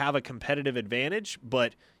he may have a competitive advantage,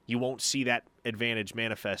 but you won't see that advantage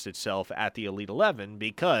manifest itself at the Elite 11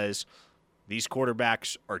 because these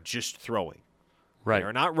quarterbacks are just throwing. Right.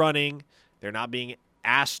 They're not running. They're not being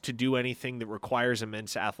asked to do anything that requires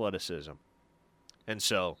immense athleticism. And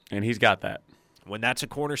he's got that. When that's a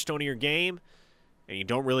cornerstone of your game and you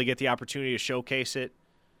don't really get the opportunity to showcase it,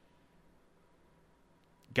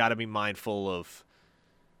 got to be mindful of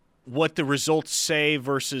what the results say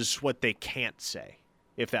versus what they can't say,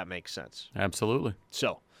 if that makes sense. Absolutely.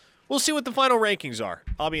 So we'll see what the final rankings are.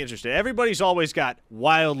 I'll be interested. Everybody's always got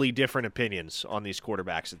wildly different opinions on these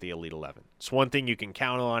quarterbacks at the Elite 11. It's one thing you can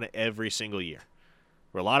count on every single year.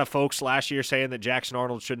 There were a lot of folks last year saying that Jackson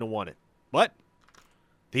Arnold shouldn't have won it. But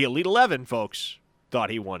the Elite 11 folks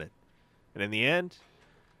thought he won it. And in the end,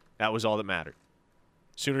 that was all that mattered.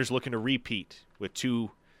 Sooners looking to repeat with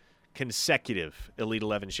 2 consecutive Elite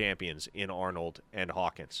 11 champions in Arnold and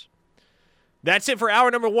Hawkins. That's it for hour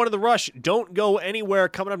number 1 of The Rush. Don't go anywhere.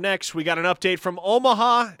 Coming up next, we got an update from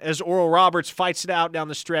Omaha as Oral Roberts fights it out down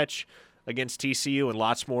the stretch against TCU and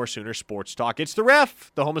lots more Sooner sports talk. It's The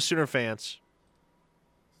Ref, the home of Sooner fans.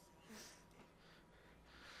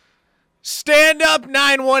 Stand up,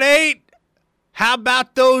 918. How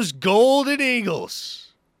about those Golden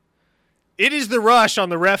Eagles? It is The Rush on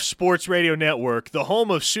the Ref Sports Radio Network, the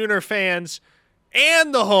home of Sooner fans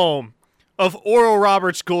and the home of Oral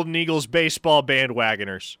Roberts Golden Eagles baseball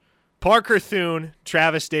bandwagoners. Parker Thune,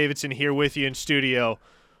 Travis Davidson here with you in studio.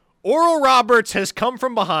 Oral Roberts has come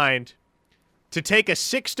from behind to take a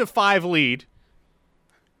 6-5 lead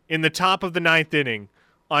in the top of the 9th inning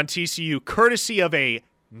on TCU, courtesy of a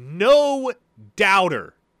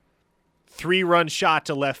no-doubter 3-run shot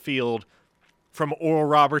to left field from Oral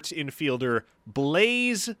Roberts infielder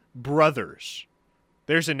Blaze Brothers.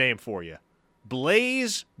 There's a name for you.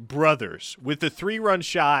 Blaze Brothers with the 3-run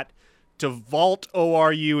shot to vault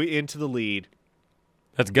ORU into the lead.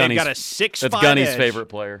 That's Gunny's, got a 6-5 that's Gunny's edge. favorite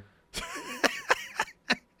player.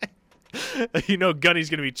 You know Gunny's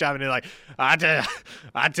going to be chiming in like, I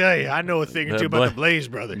tell you, I know a thing or two about the Blaze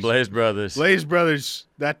Brothers. Blaze Brothers. Blaze Brothers,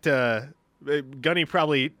 that Gunny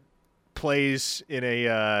probably plays in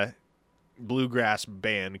a bluegrass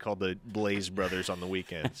band called the Blaze Brothers on the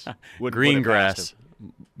weekends. Greengrass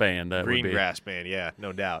band, that Greengrass band, yeah,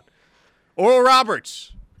 no doubt. Oral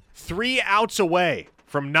Roberts, 3 outs away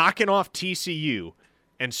from knocking off TCU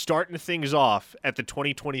and starting things off at the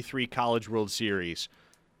 2023 College World Series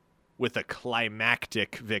with a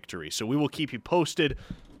climactic victory. So we will keep you posted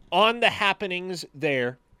on the happenings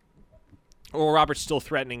there. Oral Roberts still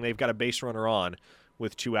threatening. They've got a base runner on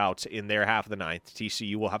with 2 outs in their half of the 9th.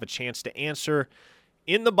 TCU will have a chance to answer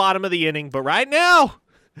in the bottom of the inning. But right now,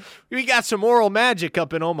 we got some Oral magic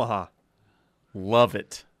up in Omaha. Love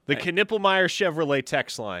it. The Knippelmeyer Chevrolet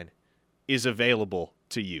text line is available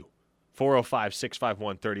to you.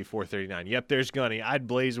 405-651-3439. Yep, there's Gunny. I'd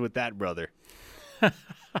blaze with that, brother.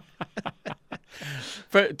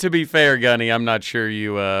 To be fair, Gunny, I'm not sure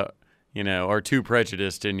you are too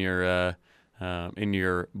prejudiced in your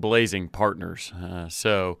blazing partners.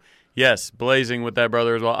 So yes, blazing with that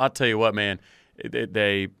brother as well. I'll tell you what, man,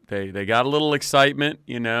 they got a little excitement.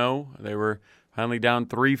 They were finally down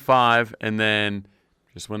 3-5, and then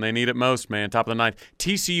just when they need it most, man, top of the 9th.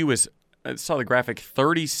 TCU is, I saw the graphic,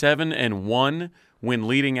 37-1 when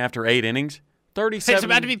leading after 8 innings. 37. It's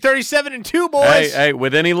about to be 37-2, boys. Hey,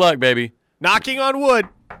 with any luck, baby. Knocking on wood,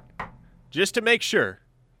 just to make sure.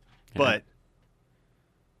 Yeah. But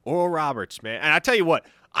Oral Roberts, man. And I tell you what,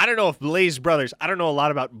 I don't know if Blaze Brothers, I don't know a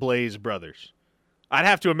lot about Blaze Brothers. I'd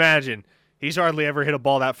have to imagine he's hardly ever hit a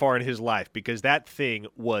ball that far in his life because that thing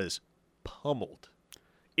was pummeled.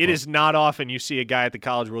 It is not often you see a guy at the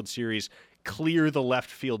College World Series clear the left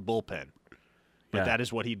field bullpen. But that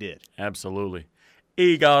is what he did. Absolutely.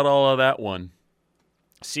 He got all of that one.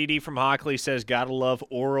 CD from Hockley says, gotta love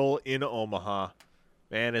Oral in Omaha.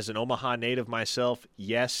 Man, as an Omaha native myself,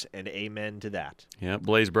 yes and amen to that. Yeah,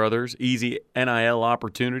 Blaze Brothers, easy NIL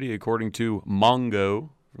opportunity according to Mongo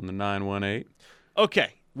from the 918.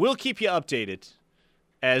 Okay, we'll keep you updated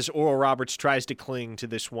as Oral Roberts tries to cling to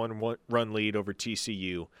this one-run lead over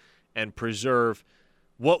TCU and preserve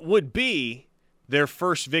what would be their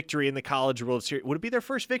first victory in the College World Series. Would it be their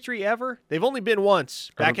first victory ever? They've only been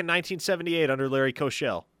once, back in 1978 under Larry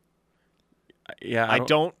Koshel. Yeah, I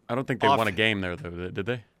don't think they won a game there, though, did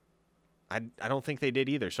they? I don't think they did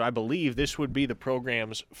either. So I believe this would be the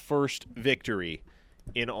program's first victory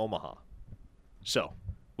in Omaha. So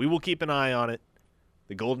we will keep an eye on it.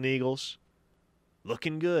 The Golden Eagles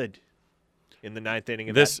looking good in the 9th inning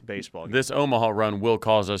of that baseball game. This Omaha run will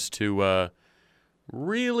cause us to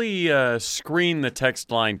really screen the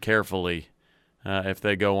text line carefully if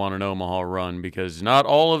they go on an Omaha run, because not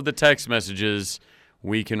all of the text messages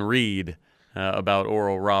we can read about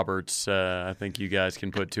Oral Roberts. I think you guys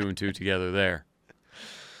can put 2 and 2 together there.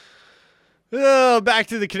 Back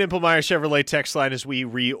to the Knippelmeyer Chevrolet text line as we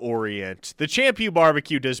reorient. The Champ U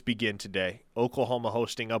Barbecue does begin today. Oklahoma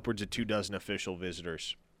hosting upwards of 24 official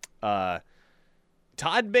visitors. Todd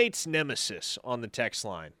Bates' nemesis on the text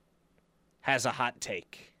line has a hot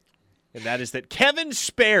take, and that is that Kevin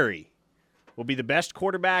Sperry will be the best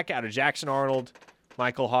quarterback out of Jackson Arnold,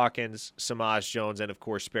 Michael Hawkins, Samaj Jones, and, of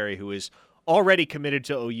course, Sperry, who is already committed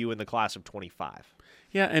to OU in the class of 25.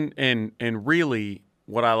 Yeah, and really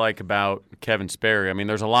what I like about Kevin Sperry, I mean,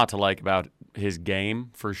 there's a lot to like about his game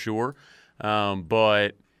for sure, but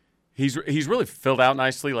he's really filled out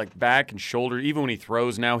nicely, like back and shoulder. Even when he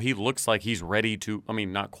throws now, he looks like he's ready to, I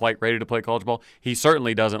mean, not quite ready to play college ball. He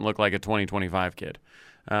certainly doesn't look like a 2025 kid.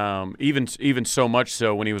 Even so much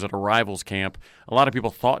so when he was at a Rivals camp, a lot of people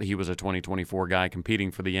thought he was a 2024 guy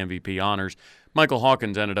competing for the MVP honors. Michael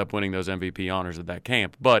Hawkins ended up winning those MVP honors at that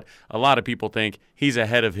camp, but a lot of people think he's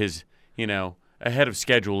ahead of his, ahead of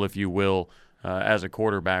schedule, if you will, as a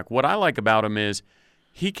quarterback. What I like about him is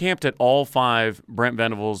he camped at all 5 Brent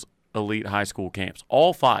Venables elite high school camps,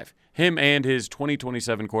 all 5, him and his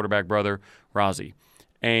 2027 quarterback brother, Razi.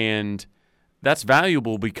 And that's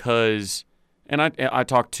valuable because, and I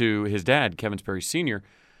talked to his dad, Kevin Sperry Sr.,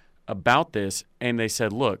 about this, and they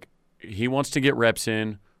said, look, he wants to get reps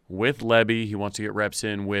in with Lebby. He wants to get reps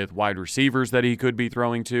in with wide receivers that he could be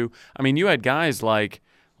throwing to. I mean, you had guys like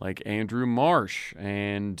Andrew Marsh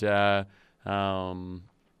and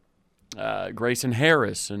Grayson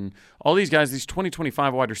Harris and all these guys, these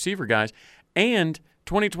 2025 wide receiver guys, and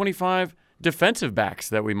 2025 defensive backs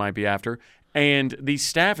that we might be after. And the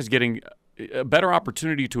staff is getting a better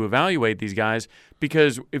opportunity to evaluate these guys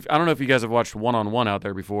because I don't know if you guys have watched one-on-one out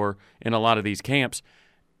there before in a lot of these camps.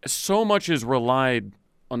 So much is relied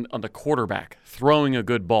on the quarterback throwing a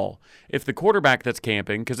good ball. If the quarterback that's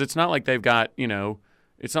camping, because it's not like they've got,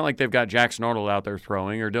 it's not like they've got Jackson Arnold out there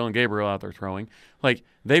throwing or Dylan Gabriel out there throwing. Like,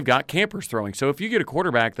 they've got campers throwing. So if you get a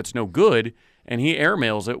quarterback that's no good and he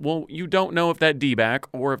airmails it, well, you don't know if that D-back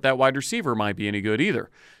or if that wide receiver might be any good either.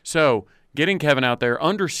 So getting Kevin out there,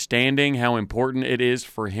 understanding how important it is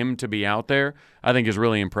for him to be out there, I think is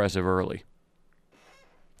really impressive early.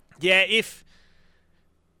 Yeah,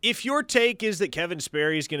 if your take is that Kevin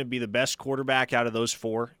Sperry is going to be the best quarterback out of those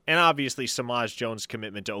 4, and obviously Samaj Jones'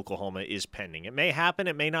 commitment to Oklahoma is pending. It may happen,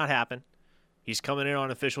 it may not happen. He's coming in on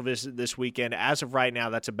official visit this weekend. As of right now,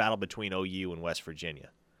 that's a battle between OU and West Virginia.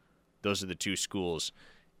 Those are the 2 schools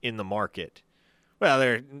in the market. Well,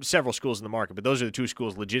 there are several schools in the market, but those are the 2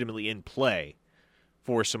 schools legitimately in play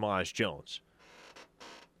for Samaj Jones.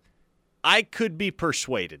 I could be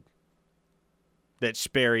persuaded that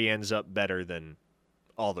Sperry ends up better than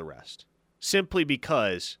all the rest, simply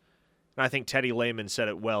because, and I think Teddy Lehman said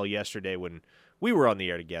it well yesterday when we were on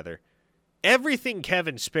the air together, everything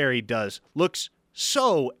Kevin Sperry does looks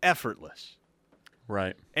so effortless.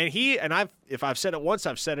 Right. And if I've said it once,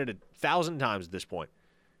 I've said it 1,000 times at this point.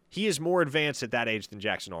 He is more advanced at that age than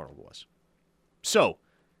Jackson Arnold was. So,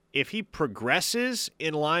 if he progresses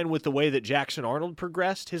in line with the way that Jackson Arnold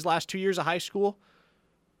progressed his last 2 years of high school,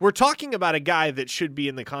 we're talking about a guy that should be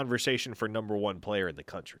in the conversation for number 1 player in the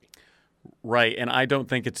country. Right, and I don't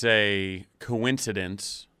think it's a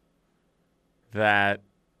coincidence that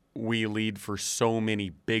we lead for so many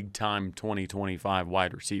big-time 2025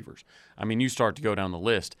 wide receivers. I mean, you start to go down the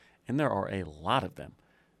list, and there are a lot of them.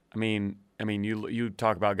 I mean, you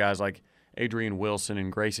talk about guys like Adrian Wilson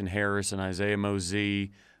and Grayson Harris and Isaiah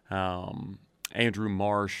Mosey, Andrew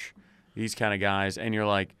Marsh, these kind of guys, and you're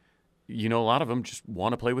like, a lot of them just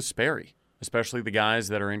want to play with Sperry, especially the guys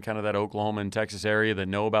that are in kind of that Oklahoma and Texas area that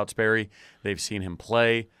know about Sperry. They've seen him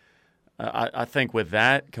play. I think with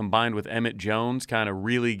that, combined with Emmett Jones kind of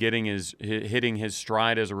really hitting his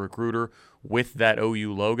stride as a recruiter with that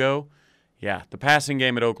OU logo, yeah, the passing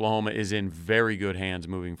game at Oklahoma is in very good hands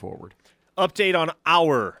moving forward. Update on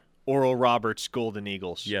our Oral Roberts Golden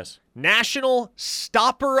Eagles. Yes. National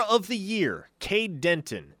Stopper of the Year, Cade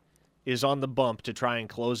Denton, is on the bump to try and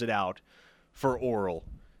close it out for Oral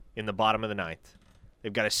in the bottom of the 9th.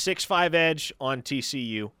 They've got a 6'5" edge on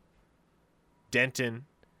TCU. Denton,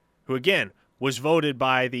 who again was voted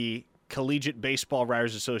by the Collegiate Baseball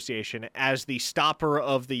Writers Association as the Stopper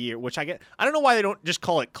of the Year, which I don't know why they don't just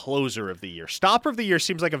call it Closer of the Year. Stopper of the Year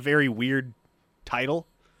seems like a very weird title.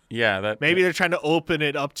 Yeah, maybe they're trying to open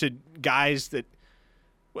it up to guys that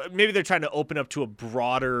maybe they're trying to open up to a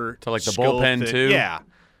broader to like the scope bullpen too. Yeah.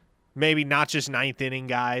 Maybe not just ninth inning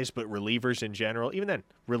guys, but relievers in general. Even then,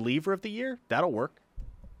 reliever of the year, that'll work.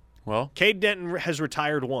 Well, Cade Denton has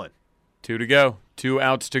retired 1. 2 to go. 2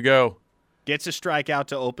 outs to go. Gets a strikeout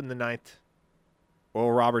to open the ninth.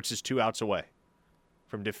 Oral Roberts is 2 outs away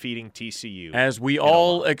from defeating TCU. As we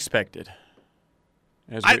all expected.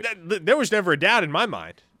 There was never a doubt in my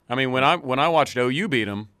mind. I mean, when I watched OU beat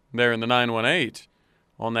them there in the 918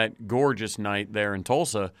 on that gorgeous night there in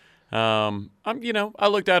Tulsa, I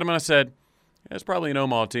looked at them and I said, it's probably an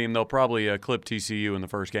Omaha team. They'll probably clip TCU in the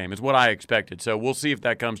first game. Is what I expected. So we'll see if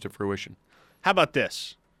that comes to fruition. How about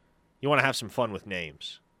this? You want to have some fun with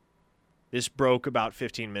names. This broke about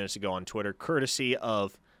 15 minutes ago on Twitter, courtesy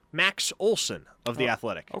of Max Olson of The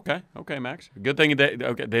Athletic. Okay, Max. Good thing they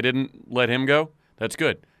didn't let him go. That's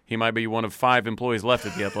good. He might be one of 5 employees left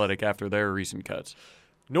at The Athletic after their recent cuts.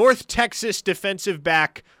 North Texas defensive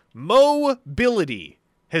back Mobility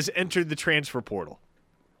has entered the transfer portal.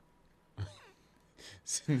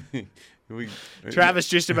 Travis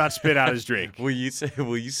just about spit out his drink. Will you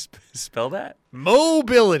spell that?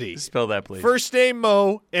 Mobility. Spell that, please. First name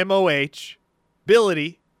Mo, M-O-H,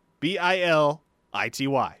 Bility,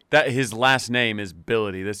 B-I-L-I-T-Y. That his last name is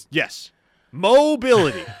Bility. Yes.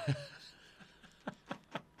 Mobility.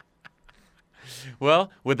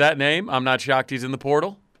 Well, with that name, I'm not shocked he's in the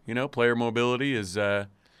portal. Player mobility is a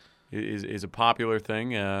popular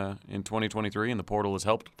thing in 2023, and the portal has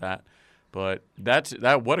helped with that. But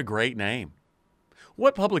what a great name.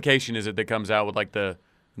 What publication is it that comes out with like the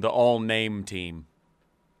all-name team?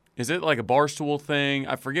 Is it like a Barstool thing?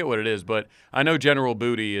 I forget what it is, but I know General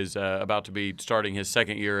Booty is about to be starting his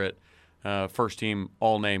second year at first-team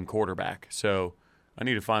all-name quarterback. So I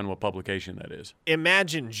need to find what publication that is.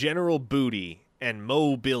 Imagine General Booty and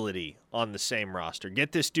Mobility on the same roster.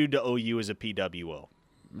 Get this dude to OU as a PWO.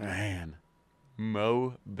 Man,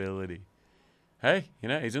 Mobility. Hey,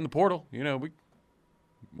 he's in the portal.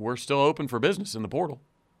 We're still open for business in the portal.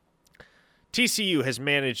 TCU has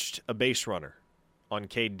managed a base runner on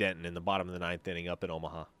Cade Denton in the bottom of the ninth inning up in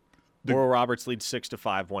Omaha. Oral Roberts leads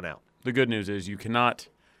 6-5, 1 out. The good news is you cannot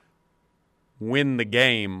win the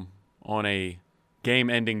game on a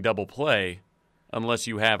game-ending double play unless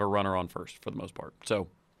you have a runner on first for the most part. So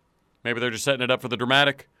maybe they're just setting it up for the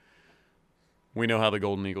dramatic. We know how the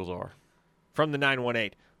Golden Eagles are. From the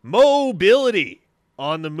 918, Mobility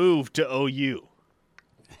on the move to OU.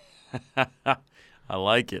 I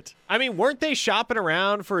like it. I mean, weren't they shopping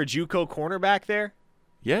around for a JUCO cornerback there?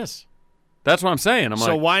 Yes. That's what I'm saying.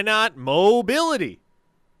 So why not Mobility?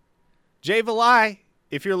 Jay Valai,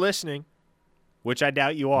 if you're listening, which I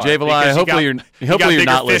doubt you are. Jay Valai, hopefully you're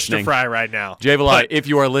not fish listening. To fry right now. Jay Valai, if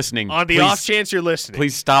you are listening, on the off chance you're listening,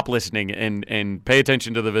 please stop listening and pay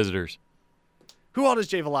attention to the visitors. Who all does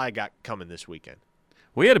Jay Valai got coming this weekend?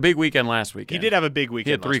 We had a big weekend last weekend. He did have a big weekend.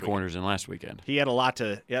 He had 3 corners in last weekend. He had a lot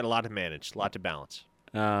to manage, a lot to balance.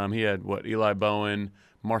 He had Eli Bowen,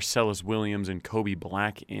 Marcellus Williams, and Kobe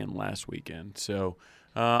Black in last weekend. So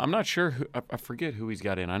I'm not sure. I forget who he's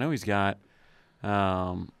got in. I know he's got.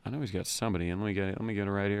 Somebody, and let me get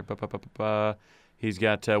it right here. He's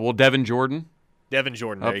got Devin Jordan. Devin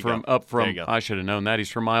Jordan, there up from. I should have known that. He's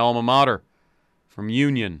from my alma mater, from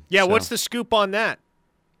Union. Yeah, so. What's the scoop on that?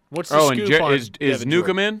 What's the scoop on is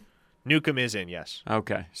Newcomb in? Newcomb is in, yes.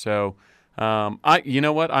 Okay, so you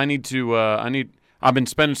know what? I've been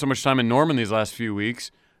spending so much time in Norman these last few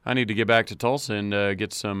weeks. I need to get back to Tulsa and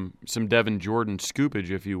get some Devin Jordan scoopage,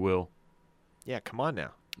 if you will. Yeah, come on now.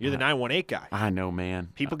 You're the 918 guy. I know, man.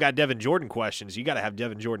 People got Devin Jordan questions. You got to have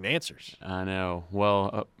Devin Jordan answers. I know.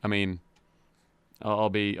 Well, I'll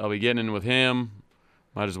be getting in with him.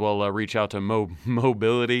 Might as well reach out to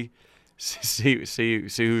Mobility. See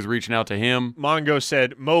who's reaching out to him. Mongo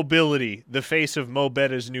said, Mobility, the face of Mo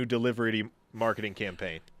Betta's new delivery marketing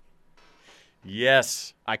campaign.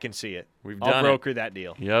 Yes. I can see it. I'll broker that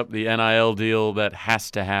deal. Yep, the NIL deal that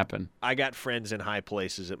has to happen. I got friends in high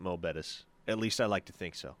places at Mo Betta's. At least I like to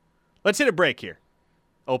think so. Let's hit a break here.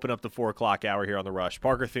 Open up the 4 o'clock hour here on The Rush.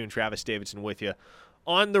 Parker Thune, Travis Davidson with you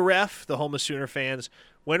on the Ref, the home of Sooner fans.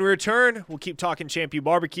 When we return, we'll keep talking Champion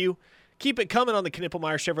Barbecue. Keep it coming on the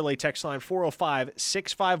Knippelmeyer Chevrolet text line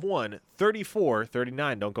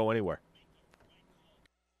 405-651-3439. Don't go anywhere.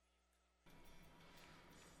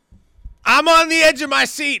 I'm on the edge of my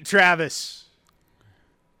seat, Travis.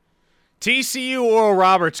 TCU Oral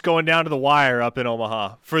Roberts going down to the wire up in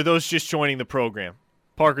Omaha. For those just joining the program,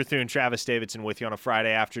 Parker Thune, Travis Davidson with you on a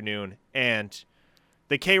Friday afternoon. And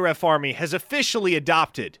the KREF Army has officially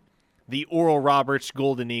adopted the Oral Roberts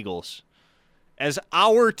Golden Eagles as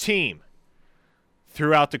our team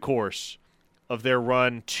throughout the course of their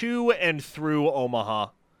run to and through Omaha.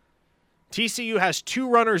 TCU has 2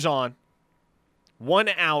 runners on, 1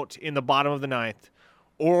 out in the bottom of the 9th.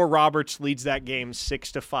 Oral Roberts leads that game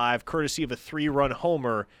 6-5, courtesy of a 3-run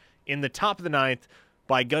homer in the top of the 9th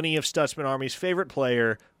by Gunny of Stutzman Army's favorite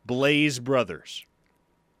player, Blaze Brothers.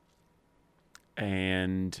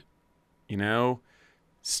 And,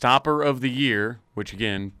 stopper of the year, which,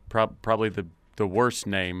 again, probably the worst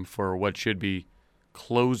name for what should be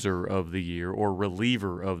closer of the year or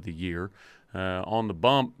reliever of the year on the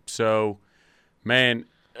bump. So, man,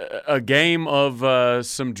 a game of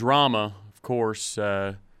some drama, of course.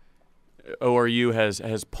 ORU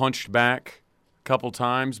has punched back a couple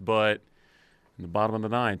times, but in the bottom of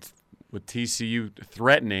the 9th, with TCU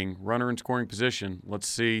threatening runner in scoring position, let's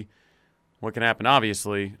see what can happen.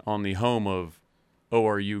 Obviously, on the home of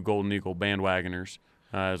ORU Golden Eagle bandwagoners,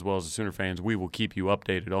 as well as the Sooner fans, we will keep you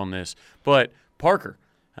updated on this. But, Parker,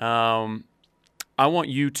 I want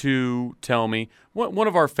you to tell me, one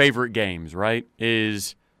of our favorite games, right,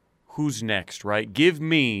 is who's next, right? Give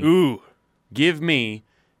me,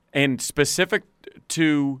 and specific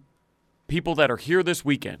to people that are here this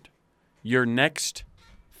weekend, your next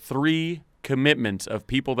 3 commitments of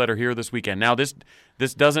people that are here this weekend. Now, this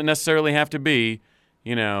doesn't necessarily have to be,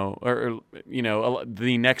 the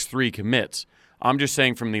next 3 commits. I'm just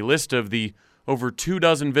saying from the list of the over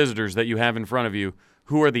 24 visitors that you have in front of you,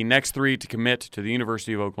 who are the next 3 to commit to the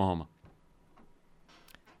University of Oklahoma?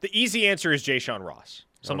 The easy answer is Ja'Shawn Ross.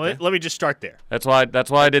 So Okay. let me just start there. That's why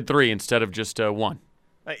I did 3 instead of just 1.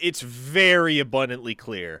 It's very abundantly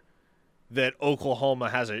clear that Oklahoma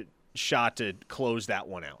has a shot to close that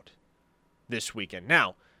one out this weekend.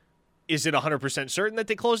 Now, is it 100% certain that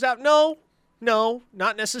they closed out? No,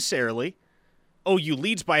 not necessarily. OU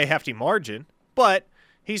leads by a hefty margin, but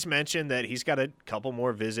he's mentioned that he's got a couple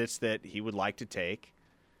more visits that he would like to take.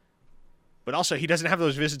 But also, he doesn't have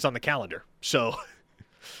those visits on the calendar. So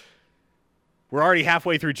we're already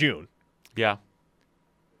halfway through June. Yeah.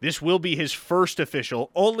 This will be his first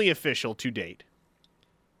only official to date.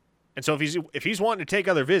 And so if he's wanting to take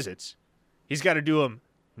other visits, he's got to do them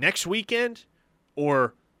next weekend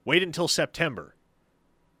or wait until September,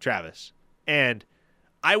 Travis. And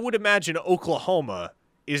I would imagine Oklahoma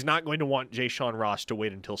is not going to want Ja'Shawn Ross to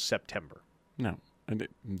wait until September. No. They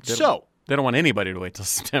don't want anybody to wait till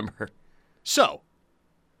September. So,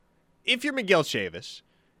 if you're Miguel Chavis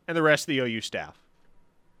and the rest of the OU staff,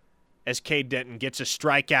 as Cade Denton gets a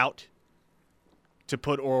strikeout to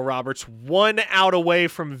put Oral Roberts 1 out away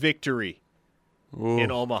from victory in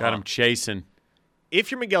Omaha. Got him chasing. If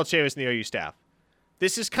you're Miguel Chavis and the OU staff,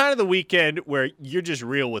 this is kind of the weekend where you're just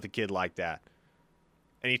real with a kid like that.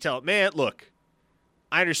 And you tell him, man, look,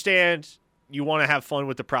 I understand you want to have fun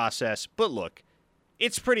with the process, but look,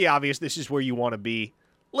 it's pretty obvious this is where you want to be.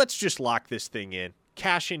 Let's just lock this thing in,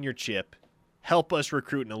 cash in your chip, help us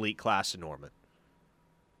recruit an elite class in Norman.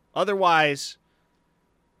 Otherwise,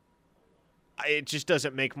 it just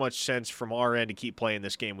doesn't make much sense from our end to keep playing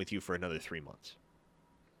this game with you for another 3 months.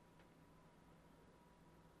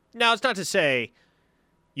 Now, it's not to say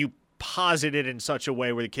you posit it in such a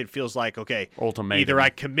way where the kid feels like, okay, ultimatum. Either I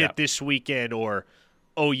commit this weekend or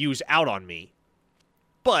OU's out on me.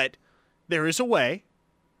 But there is a way,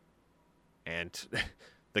 and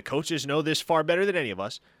the coaches know this far better than any of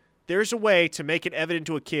us, there's a way to make it evident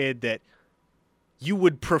to a kid that you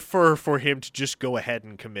would prefer for him to just go ahead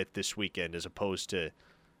and commit this weekend as opposed to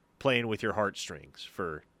playing with your heartstrings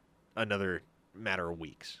for another matter of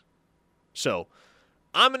weeks. So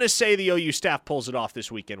I'm going to say the OU staff pulls it off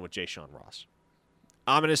this weekend with Ja'Shawn Ross.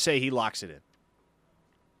 I'm going to say he locks it in.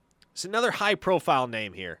 It's another high-profile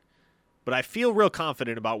name here, but I feel real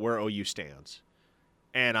confident about where OU stands.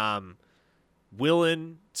 And I'm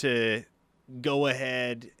willing to go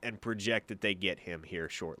ahead and project that they get him here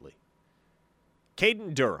shortly.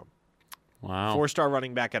 Caden Durham. Wow. 4-star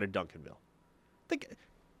running back out of Duncanville.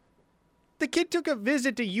 The kid took a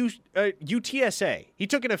visit to UTSA. He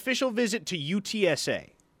took an official visit to UTSA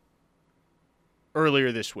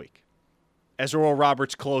earlier this week as Oral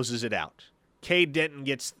Roberts closes it out. Cade Denton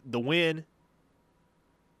gets the win.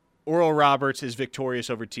 Oral Roberts is victorious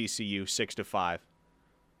over TCU 6-5.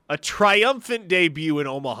 A triumphant debut in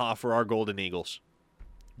Omaha for our Golden Eagles.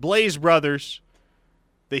 Blaze Brothers,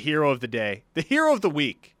 the hero of the day, the hero of the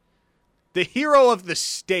week, the hero of the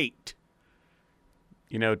state.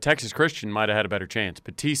 Texas Christian might have had a better chance,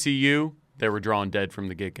 but TCU, they were drawn dead from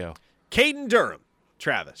the get-go. Caden Durham,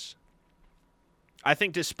 Travis. I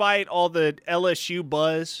think despite all the LSU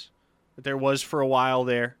buzz that there was for a while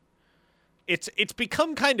there, it's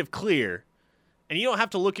become kind of clear, and you don't have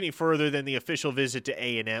to look any further than the official visit to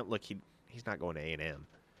A&M. Look, he's not going to A&M.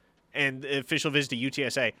 And the official visit to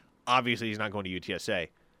UTSA, obviously he's not going to UTSA.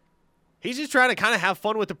 He's just trying to kind of have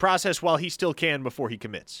fun with the process while he still can before he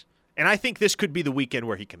commits. And I think this could be the weekend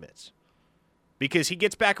where he commits. Because he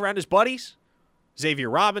gets back around his buddies, Xavier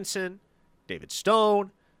Robinson, David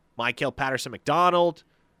Stone, Michael Patterson McDonald,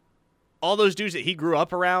 all those dudes that he grew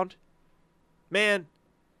up around. Man,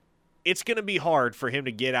 it's going to be hard for him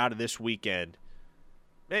to get out of this weekend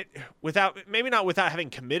maybe not without having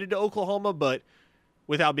committed to Oklahoma, but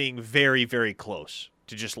without being very, very close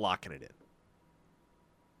to just locking it in.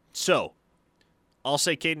 So, I'll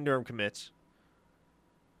say Caden Durham commits.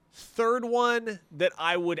 Third one that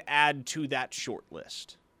I would add to that short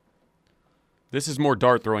list. This is more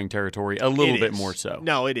dart throwing territory, a little bit more so.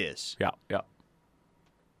 No, it is. Yeah.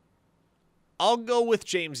 I'll go with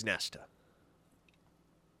James Nesta.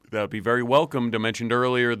 That would be very welcomed. I mentioned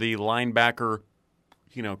earlier the linebacker,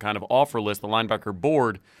 kind of offer list, the linebacker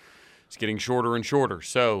board is getting shorter and shorter.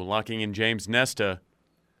 So locking in James Nesta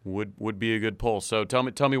would be a good pull. So tell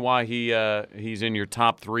me why he's in your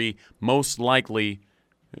top 3 most likely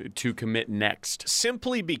to commit next.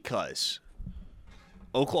 Simply because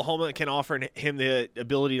Oklahoma can offer him the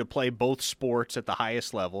ability to play both sports at the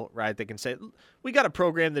highest level, right? They can say, we got a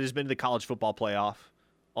program that has been to the college football playoff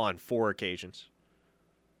on 4 occasions.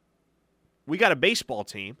 We got a baseball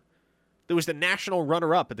team that was the national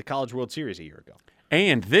runner-up at the College World Series a year ago.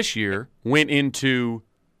 And this year went into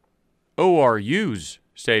ORU's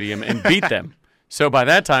stadium and beat them. So by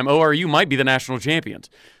that time, ORU might be the national champions.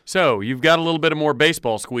 So you've got a little bit of more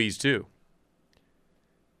baseball squeeze too.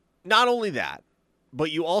 Not only that,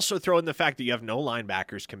 but you also throw in the fact that you have no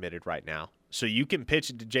linebackers committed right now. So you can pitch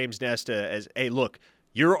it to James Nesta as, hey, look,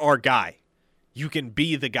 you're our guy. You can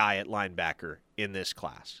be the guy at linebacker in this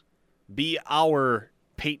class. Be our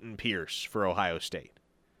Peyton Pierce for Ohio State.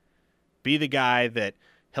 Be the guy that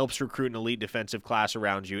helps recruit an elite defensive class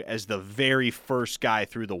around you as the very first guy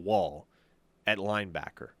through the wall at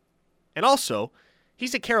linebacker. And also,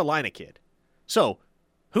 he's a Carolina kid. So,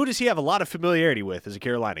 who does he have a lot of familiarity with as a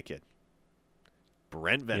Carolina kid?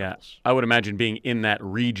 Brent Venables. Yeah, I would imagine being in that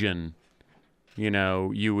region,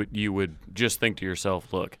 you would just think to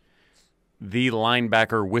yourself, look, the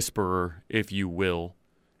linebacker whisperer, if you will,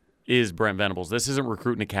 is Brent Venables. This isn't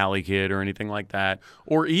recruiting a Cali kid or anything like that,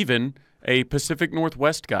 or even a Pacific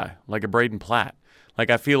Northwest guy like a Braden Platt. Like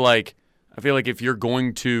I feel like if you're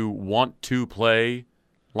going to want to play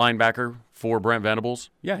linebacker for Brent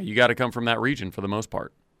Venables, yeah, you got to come from that region for the most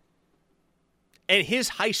part. And his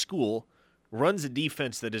high school runs a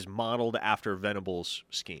defense that is modeled after Venables'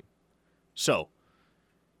 scheme. So,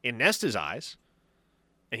 in Nesta's eyes,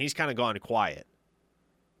 and he's kind of gone quiet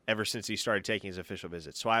ever since he started taking his official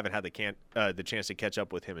visits. So I haven't had the chance to catch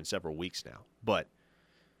up with him in several weeks now. But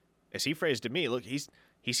as he phrased to me, look,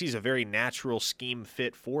 he sees a very natural scheme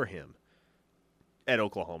fit for him at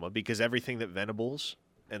Oklahoma because everything that Venables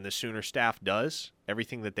and the Sooner staff does,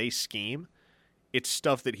 everything that they scheme, it's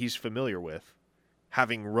stuff that he's familiar with,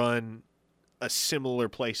 having run a similar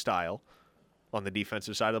play style on the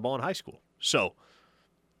defensive side of the ball in high school. So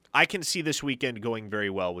I can see this weekend going very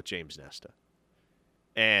well with James Nesta.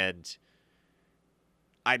 And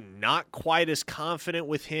I'm not quite as confident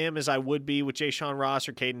with him as I would be with Ja'Shawn Ross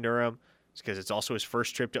or Caden Durham. It's because it's also his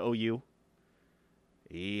first trip to OU.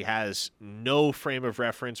 He has no frame of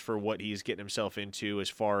reference for what he's getting himself into as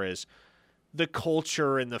far as the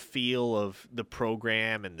culture and the feel of the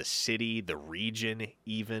program and the city, the region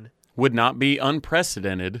even. Would not be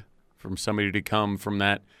unprecedented from somebody to come from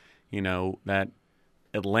that, that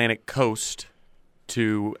Atlantic coast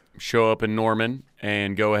to show up in Norman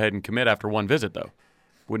and go ahead and commit after one visit, though.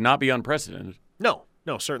 Would not be unprecedented. No,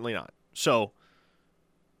 certainly not. So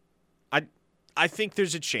I think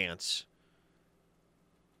there's a chance.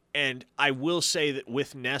 And I will say that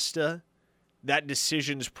with Nesta, that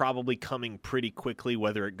decision's probably coming pretty quickly,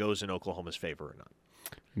 whether it goes in Oklahoma's favor or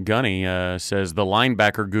not. Gunny says the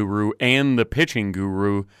linebacker guru and the pitching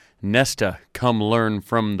guru, Nesta, come learn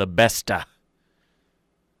from the besta.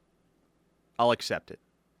 I'll accept it.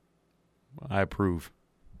 I approve.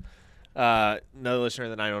 Another listener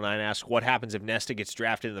in the 909 asks, what happens if Nesta gets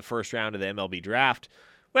drafted in the first round of the MLB draft?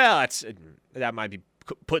 Well, that might be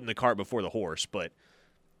putting the cart before the horse, but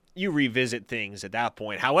you revisit things at that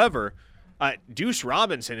point. However, Deuce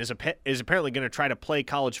Robinson is apparently going to try to play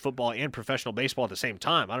college football and professional baseball at the same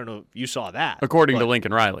time. I don't know if you saw that. According to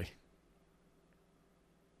Lincoln Riley.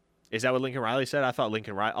 Is that what Lincoln Riley said? I thought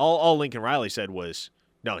Lincoln Riley all Lincoln Riley said was,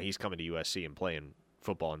 no, he's coming to USC and playing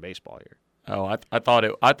football and baseball here. Oh, I thought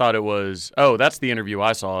it was. Oh, that's the interview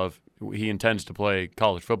I saw of. He intends to play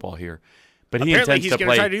college football here, but apparently he's going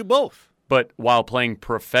to try to do both. But while playing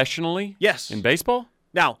professionally, yes, in baseball.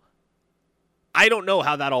 Now, I don't know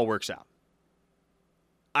how that all works out.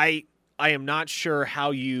 I I am not sure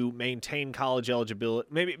how you maintain college eligibility.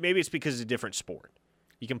 Maybe it's because it's a different sport.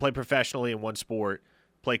 You can play professionally in one sport,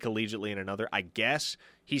 play collegiately in another. I guess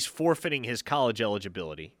he's forfeiting his college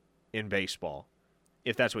eligibility in baseball,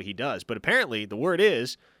 if that's what he does. But apparently the word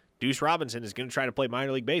is Deuce Robinson is going to try to play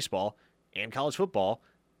minor league baseball and college football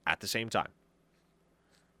at the same time.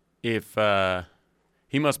 If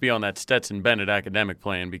he must be on that Stetson Bennett academic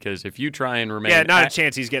plan, because if you try and remain... Yeah, not a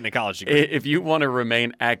chance he's getting a college degree. If you want to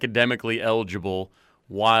remain academically eligible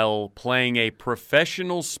while playing a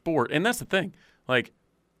professional sport, and that's the thing, like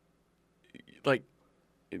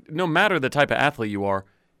no matter the type of athlete you are,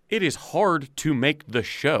 it is hard to make the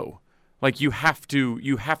show. Like you have to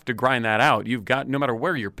grind that out. You've got, no matter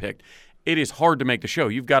where you're picked, it is hard to make the show.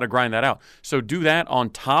 You've got to grind that out. So do that on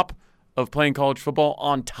top of playing college football,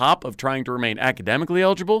 on top of trying to remain academically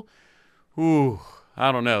eligible. Ooh,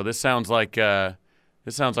 I don't know. This sounds like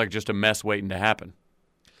just a mess waiting to happen.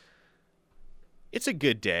 It's a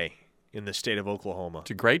good day in the state of Oklahoma.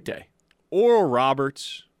 It's a great day. Oral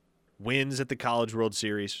Roberts wins at the College World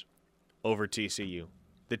Series over TCU.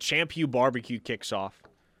 The Champ U barbecue kicks off.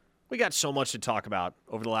 We got so much to talk about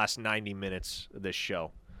over the last 90 minutes of this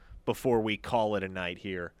show before we call it a night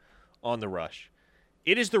here on The Rush.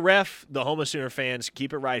 It is the ref, the home of Sooner fans.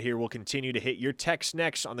 Keep it right here. We'll continue to hit your text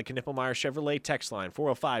next on the Knippelmeyer Chevrolet text line,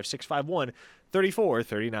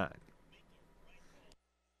 405-651-3439.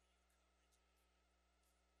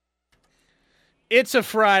 It's a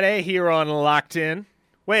Friday here on Locked In.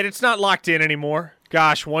 Wait, it's not Locked In anymore.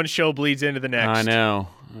 Gosh, one show bleeds into the next. I know.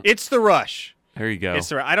 It's The Rush. There you go. It's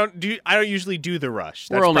the I don't usually do The Rush.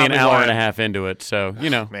 We're only an hour and a half into it, so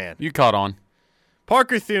man, you caught on.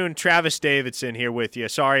 Parker Thune, Travis Davidson here with you.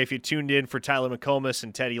 Sorry if you tuned in for Tyler McComas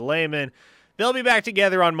and Teddy Lehman. They'll be back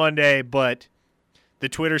together on Monday, but the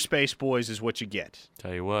Twitter Space Boys is what you get.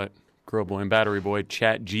 Tell you what, Grill Boy and Battery Boy,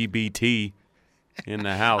 Chat GBT in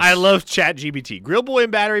the house. I love Chat GBT. Grill Boy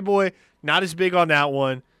and Battery Boy, not as big on that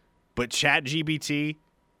one, but Chat GBT,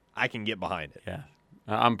 I can get behind it. Yeah,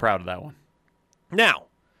 I'm proud of that one. Now,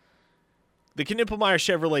 the Knippelmeyer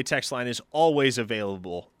Chevrolet text line is always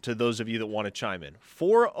available to those of you that want to chime in.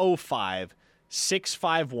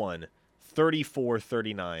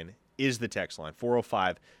 405-651-3439 is the text line.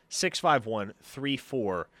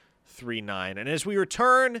 405-651-3439. And as we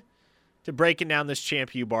return to breaking down this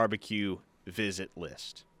Champ U barbecue visit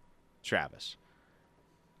list, Travis,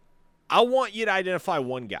 I want you to identify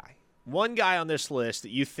one guy on this list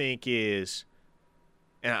that you think is...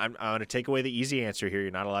 And I'm going to take away the easy answer here.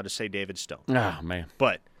 You're not allowed to say David Stone. Oh, man.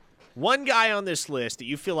 But one guy on this list that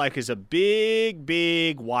you feel like is a big,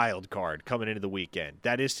 big wild card coming into the weekend.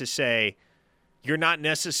 That is to say, you're not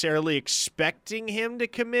necessarily expecting him to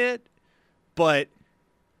commit, but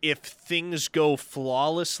if things go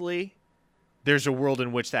flawlessly, there's a world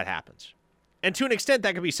in which that happens. And to an extent,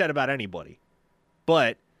 that could be said about anybody.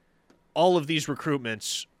 But all of these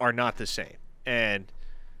recruitments are not the same. And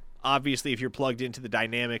obviously, if you're plugged into the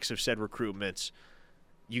dynamics of said recruitments,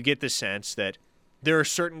 you get the sense that there are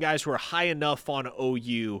certain guys who are high enough on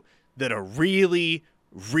OU that a really,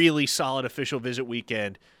 really solid official visit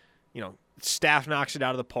weekend, staff knocks it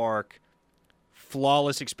out of the park,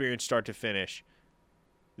 flawless experience start to finish.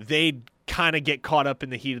 They'd kind of get caught up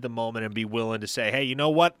in the heat of the moment and be willing to say, hey, you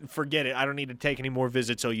know what? Forget it. I don't need to take any more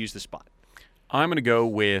visits. I'll use the spot. I'm going to go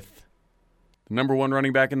with the number one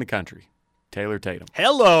running back in the country, Taylor Tatum.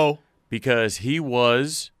 Hello. Because he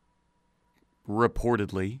was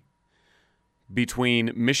reportedly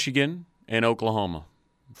between Michigan and Oklahoma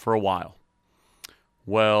for a while.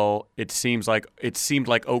 Well, it seemed like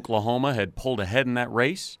Oklahoma had pulled ahead in that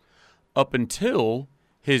race up until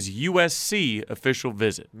his USC official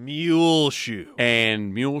visit. Muleshoe.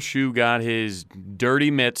 And Muleshoe got his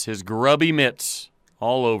dirty mitts, his grubby mitts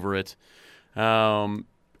all over it. And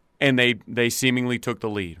they seemingly took the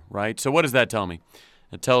lead, right? So what does that tell me?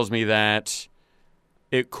 It tells me that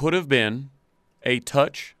it could have been a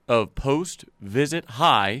touch of post-visit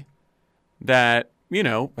high that,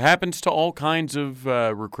 happens to all kinds of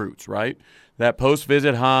recruits, right? That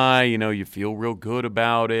post-visit high, you feel real good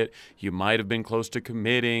about it. You might have been close to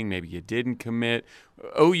committing. Maybe you didn't commit.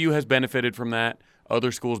 OU has benefited from that.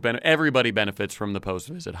 Other schools benefit. Everybody benefits from the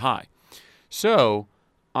post-visit high. So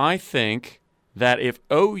I think that if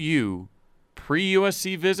OU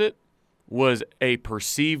pre-USC visit was a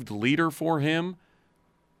perceived leader for him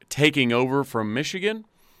taking over from Michigan,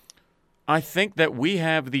 I think that we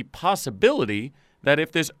have the possibility that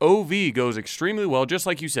if this OV goes extremely well, just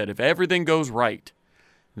like you said, if everything goes right,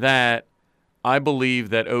 that I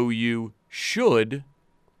believe that OU should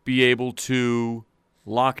be able to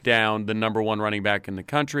lock down the number one running back in the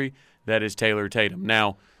country, that is Taylor Tatum.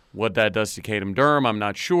 Now, What that does to Tatum Durham, I'm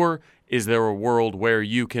not sure. Is there a world where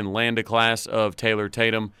you can land a class of Taylor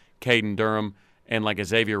Tatum, Caden Durham, and like a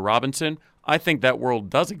Xavier Robinson? I think that world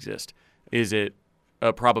does exist. Is it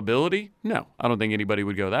a probability? No, I don't think anybody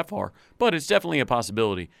would go that far. But it's definitely a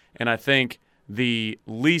possibility. And I think the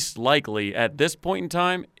least likely at this point in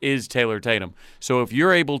time is Taylor Tatum. So if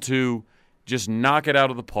you're able to just knock it out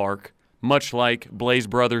of the park, much like Blaze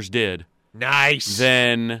Brothers did, nice,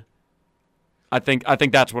 then I think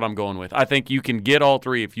that's what I'm going with. I think you can get all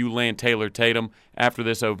three if you land Taylor Tatum after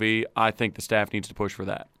this OV. I think the staff needs to push for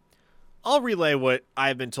that. I'll relay what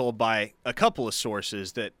I've been told by a couple of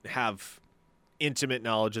sources that have intimate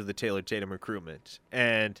knowledge of the Taylor Tatum recruitment.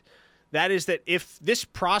 And that is that if this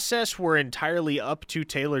process were entirely up to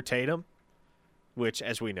Taylor Tatum, which,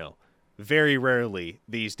 as we know, very rarely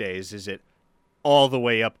these days is it all the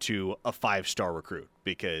way up to a 5-star recruit,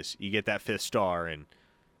 because you get that 5th star and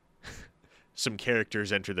some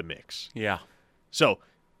characters enter the mix. Yeah. So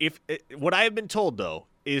what I have been told, though,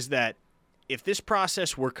 is that if this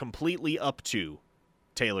process were completely up to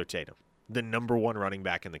Taylor Tatum, the number 1 running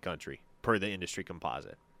back in the country, per the industry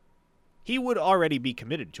composite, he would already be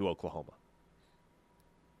committed to Oklahoma.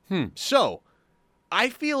 So I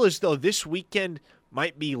feel as though this weekend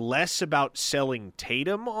might be less about selling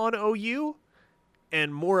Tatum on OU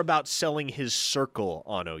and more about selling his circle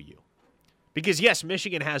on OU. Because, yes,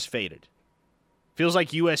 Michigan has faded. Feels like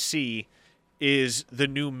USC is the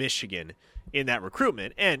new Michigan in that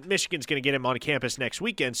recruitment, and Michigan's going to get him on campus next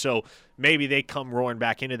weekend, so maybe they come roaring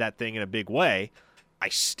back into that thing in a big way. I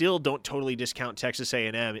still don't totally discount Texas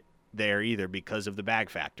A&M there either because of the bag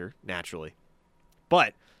factor, naturally.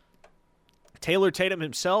 But Taylor Tatum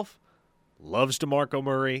himself loves DeMarco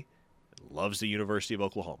Murray, loves the University of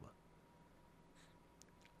Oklahoma.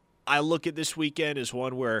 I look at this weekend as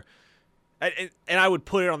one where, and I would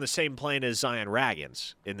put it on the same plane as Zion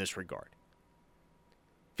Raggins in this regard.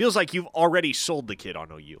 Feels like you've already sold the kid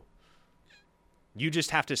on OU. You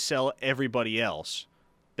just have to sell everybody else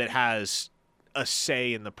that has a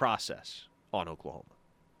say in the process on Oklahoma.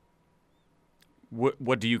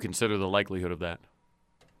 What do you consider the likelihood of that?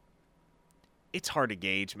 It's hard to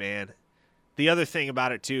gauge, man. The other thing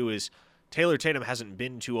about it, too, is Taylor Tatum hasn't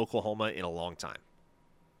been to Oklahoma in a long time.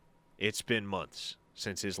 It's been months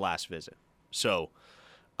since his last visit. So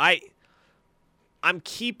I'm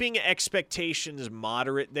keeping expectations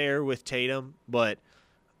moderate there with Tatum, but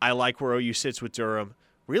I like where OU sits with Durham.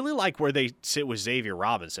 Really like where they sit with Xavier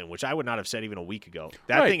Robinson, which I would not have said even a week ago.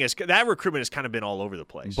 That recruitment has kind of been all over the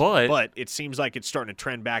place. But it seems like it's starting to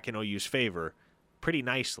trend back in OU's favor pretty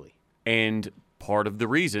nicely. And part of the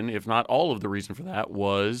reason, if not all of the reason for that,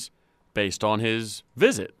 was based on his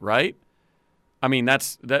visit, right? I mean,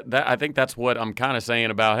 that I think that's what I'm kind of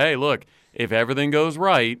saying about, hey, look, if everything goes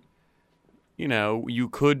right, you know, you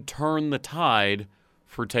could turn the tide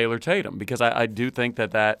for Taylor Tatum, because I do think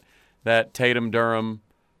that Tatum Durham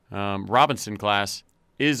Robinson class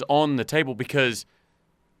is on the table, because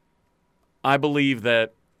I believe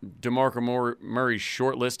that DeMarco Murray's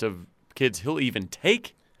short list of kids he'll even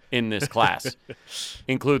take in this class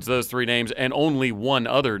includes those 3 names and only one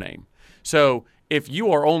other name. So if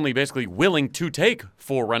you are only basically willing to take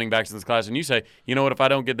 4 running backs in this class and you say, you know what, if I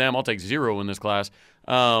don't get them, I'll take 0 in this class,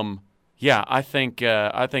 yeah, I think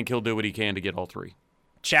he'll do what he can to get all 3.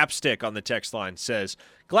 Chapstick on the text line says,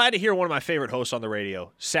 glad to hear one of my favorite hosts on the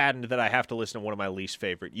radio. Saddened that I have to listen to one of my least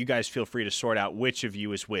favorite. You guys feel free to sort out which of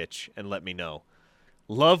you is which and let me know.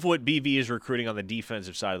 Love what BV is recruiting on the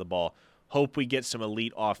defensive side of the ball. Hope we get some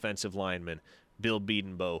elite offensive linemen. Bill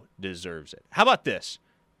Bedenbow deserves it. How about this?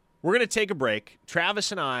 We're going to take a break.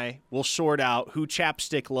 Travis and I will sort out who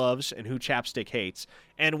Chapstick loves and who Chapstick hates.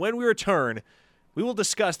 And when we return, we will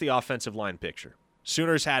discuss the offensive line picture.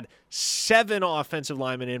 Sooners had 7 offensive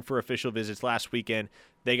linemen in for official visits last weekend.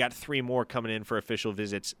 They got 3 more coming in for official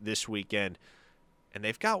visits this weekend. And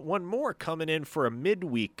they've got 1 more coming in for a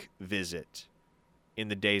midweek visit in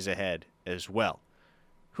the days ahead as well.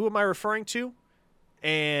 Who am I referring to?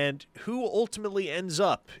 And who ultimately ends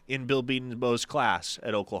up in Bill Bedenbow's class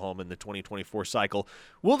at Oklahoma in the 2024 cycle?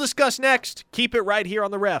 We'll discuss next. Keep it right here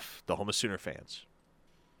on The Ref, the home of Sooner fans.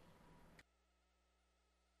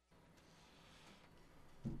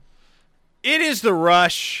 It is the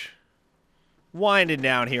rush, winding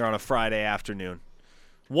down here on a Friday afternoon.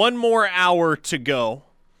 1 more hour to go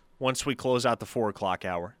once we close out the 4 o'clock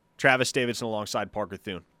hour. Travis Davidson alongside Parker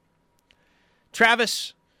Thune.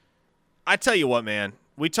 Travis, I tell you what, man,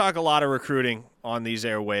 we talk a lot of recruiting on these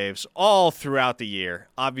airwaves all throughout the year.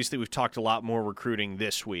 Obviously, we've talked a lot more recruiting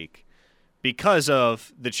this week because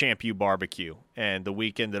of the Champ U barbecue and the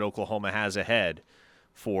weekend that Oklahoma has ahead.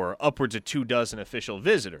 for upwards of 24 official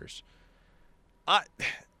visitors.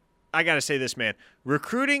 I got to say this, man.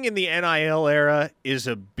 Recruiting in the NIL era is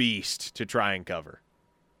a beast to try and cover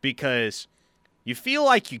because you feel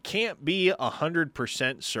like you can't be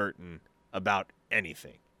 100% certain about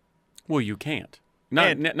anything. Well, you can't.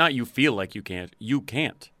 Not you feel like you can't. You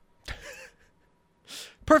can't.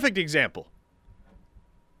 Perfect example.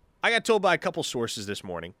 I got told by a couple sources this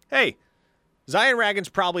morning, hey, Zion Raggins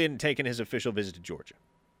probably hadn't taken his official visit to Georgia.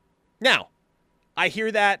 Now, I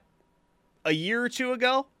hear that a year or two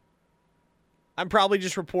ago. I'm probably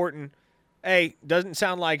just reporting, hey, doesn't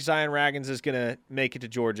sound like Zion Raggins is going to make it to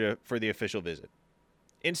Georgia for the official visit.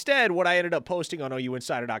 Instead, what I ended up posting on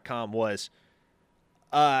OUinsider.com was,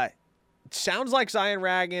 sounds like Zion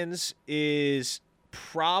Raggins is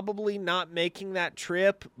probably not making that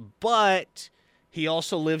trip, but he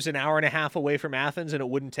also lives an hour and a half away from Athens, and it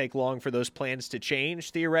wouldn't take long for those plans to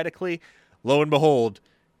change, theoretically. Lo and behold,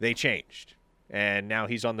 they changed. And now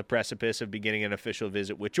he's on the precipice of beginning an official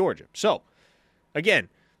visit with Georgia. So, again,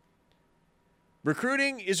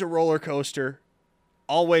 recruiting is a roller coaster,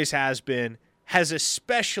 always has been, has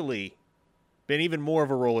especially been even more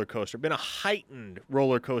of a roller coaster, been a heightened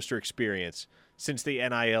roller coaster experience since the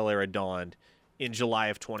NIL era dawned in July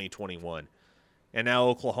of 2021. And now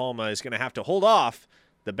Oklahoma is going to have to hold off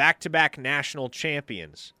the back-to-back national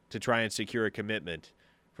champions to try and secure a commitment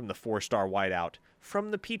from the four-star wideout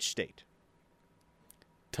from the Peach State.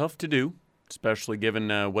 Tough to do, especially given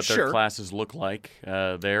what their classes look like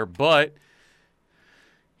there. But,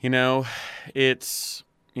 it's,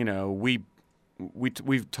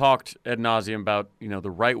 we've talked ad nauseum about,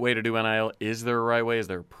 the right way to do NIL. Is there a right way? Is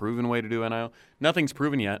there a proven way to do NIL? Nothing's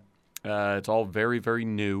proven yet. It's all very, very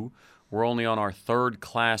new. We're only on our third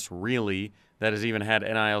class, really, that has even had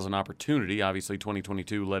NIL as an opportunity. Obviously,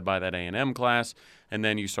 2022 led by that A&M class. And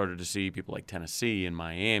then you started to see people like Tennessee and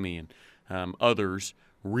Miami and others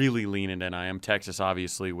really lean into NIL. Texas,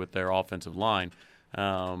 obviously, with their offensive line.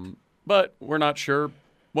 But we're not sure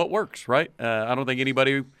what works, right? I don't think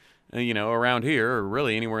anybody around here or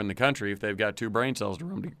really anywhere in the country, if they've got two brain cells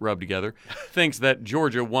to rub together, thinks that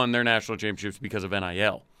Georgia won their national championships because of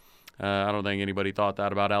NIL. I don't think anybody thought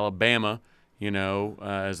that about Alabama,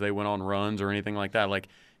 as they went on runs or anything like that. Like,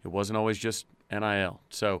 it wasn't always just NIL.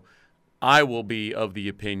 So I will be of the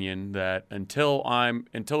opinion that until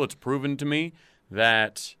it's proven to me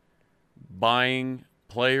that buying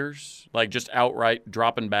players, like just outright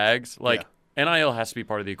dropping bags, NIL has to be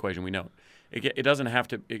part of the equation. We know it doesn't have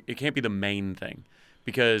to. It can't be the main thing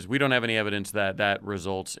because we don't have any evidence that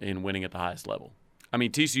results in winning at the highest level. I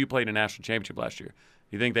mean, TCU played a national championship last year.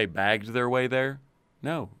 You think they bagged their way there?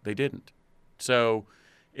 No, they didn't. So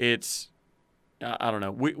it's, I don't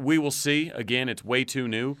know. We will see. Again, it's way too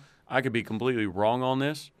new. I could be completely wrong on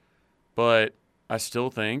this, but I still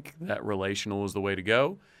think that relational is the way to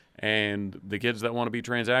go. And the kids that want to be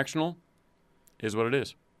transactional is what it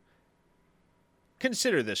is.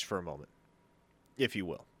 Consider this for a moment, if you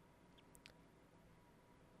will.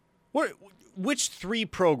 Which three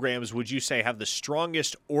programs would you say have the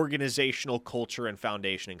strongest organizational culture and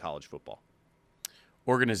foundation in college football?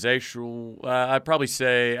 Organizational, I'd probably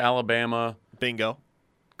say Alabama. Bingo.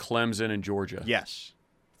 Clemson and Georgia. Yes.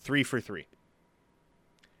 3 for 3.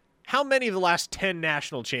 How many of the last 10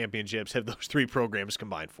 national championships have those three programs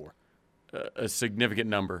combined for? A significant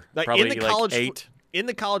number. Like probably in the college, 8. In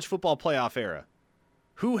the college football playoff era,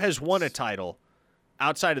 who has won a title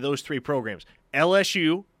outside of those three programs?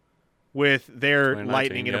 LSU with their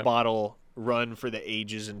lightning in a bottle run for the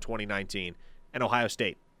ages in 2019, and Ohio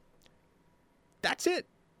State. That's it.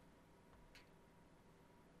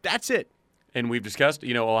 That's it. And we've discussed,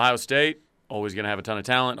 Ohio State, always going to have a ton of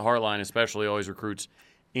talent. Hartline especially always recruits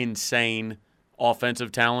insane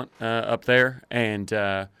offensive talent up there. And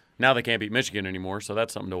now they can't beat Michigan anymore, so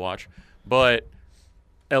that's something to watch. But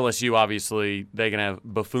LSU, obviously, they can have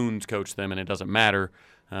buffoons coach them, and it doesn't matter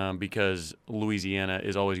because Louisiana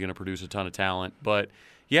is always going to produce a ton of talent. But,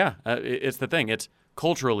 yeah, it's the thing. It's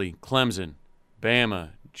culturally Clemson,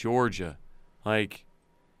 Bama, Georgia. Like,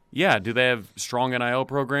 yeah, do they have strong NIL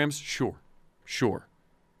programs? Sure.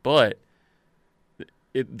 But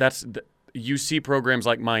you see programs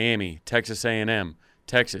like Miami, Texas A&M,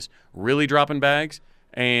 Texas, really dropping bags,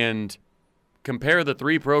 and compare the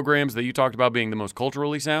three programs that you talked about being the most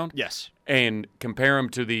culturally sound. Yes. And compare them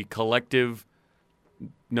to the collective,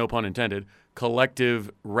 no pun intended,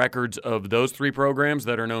 collective records of those three programs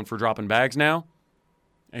that are known for dropping bags now.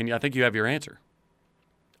 And I think you have your answer.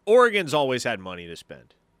 Oregon's always had money to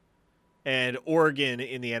spend. And Oregon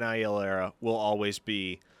in the NIL era will always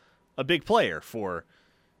be a big player for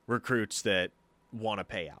recruits that want to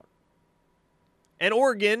pay out. And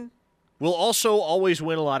Oregon will also always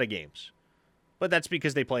win a lot of games. But that's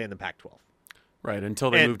because they play in the Pac-12. Right,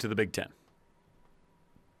 until they move to the Big Ten.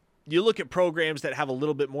 You look at programs that have a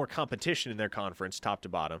little bit more competition in their conference, top to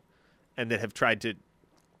bottom, and that have tried to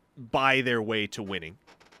buy their way to winning,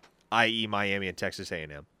 i.e. Miami and Texas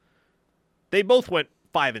A&M. They both went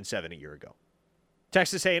 5-7 a year ago.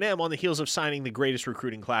 Texas A&M on the heels of signing the greatest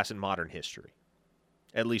recruiting class in modern history,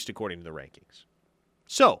 at least according to the rankings.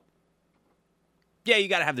 So, yeah, you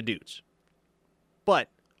got to have the dudes. But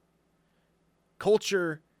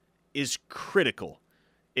culture is critical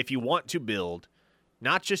if you want to build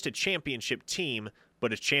not just a championship team,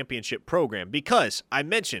 but a championship program. Because I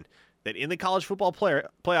mentioned that in the college football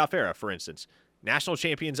playoff era, for instance, national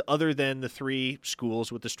champions other than the three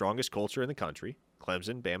schools with the strongest culture in the country,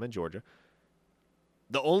 Clemson, Bama, and Georgia,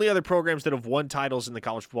 the only other programs that have won titles in the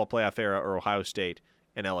college football playoff era are Ohio State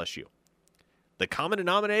and LSU. The common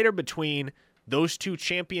denominator between those two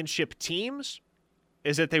championship teams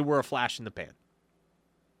is that they were a flash in the pan.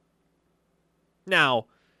 Now,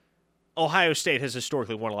 Ohio State has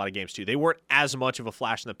historically won a lot of games too. They weren't as much of a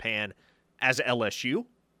flash in the pan as LSU.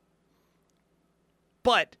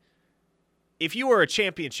 But if you are a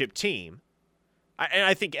championship team, and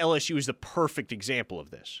I think LSU is the perfect example of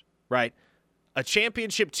this, right? A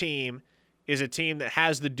championship team is a team that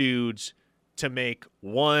has the dudes to make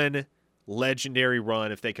one legendary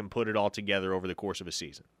run if they can put it all together over the course of a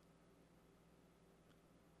season.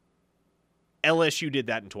 LSU did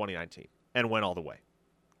that in 2019 and went all the way.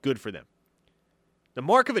 Good for them. The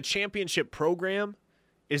mark of a championship program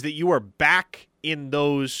is that you are back in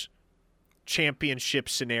those championship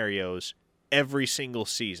scenarios every single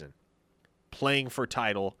season, playing for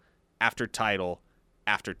title after title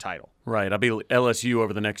after title. Right. I believe LSU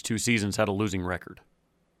over the next two seasons had a losing record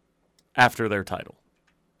after their title.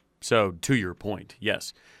 So, to your point,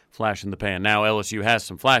 yes, flash in the pan. Now LSU has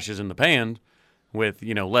some flashes in the pan with,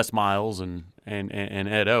 Les Miles and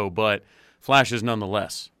Ed O, but flashes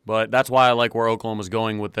nonetheless. But that's why I like where Oklahoma's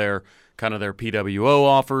going with their kind of their PWO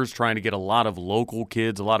offers, trying to get a lot of local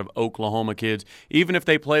kids, a lot of Oklahoma kids. Even if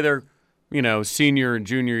they play their, senior and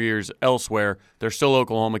junior years elsewhere, they're still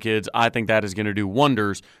Oklahoma kids. I think that is going to do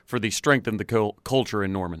wonders for the strength of the culture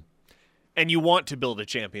in Norman. And you want to build a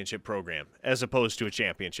championship program as opposed to a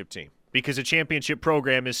championship team because a championship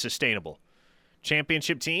program is sustainable.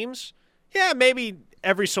 Championship teams, yeah, maybe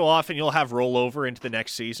every so often you'll have rollover into the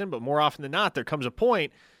next season, but more often than not, there comes a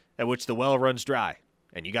point at which the well runs dry,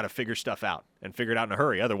 and you got to figure stuff out and figure it out in a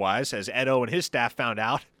hurry. Otherwise, as Edo and his staff found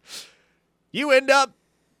out, you end up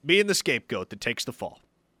being the scapegoat that takes the fall.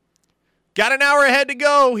 Got an hour ahead to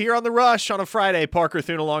go here on The Rush on a Friday. Parker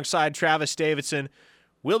Thune alongside Travis Davidson.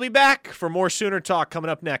 We'll be back for more Sooner talk coming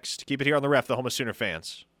up next. Keep it here on The Ref, the home of Sooner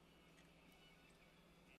fans.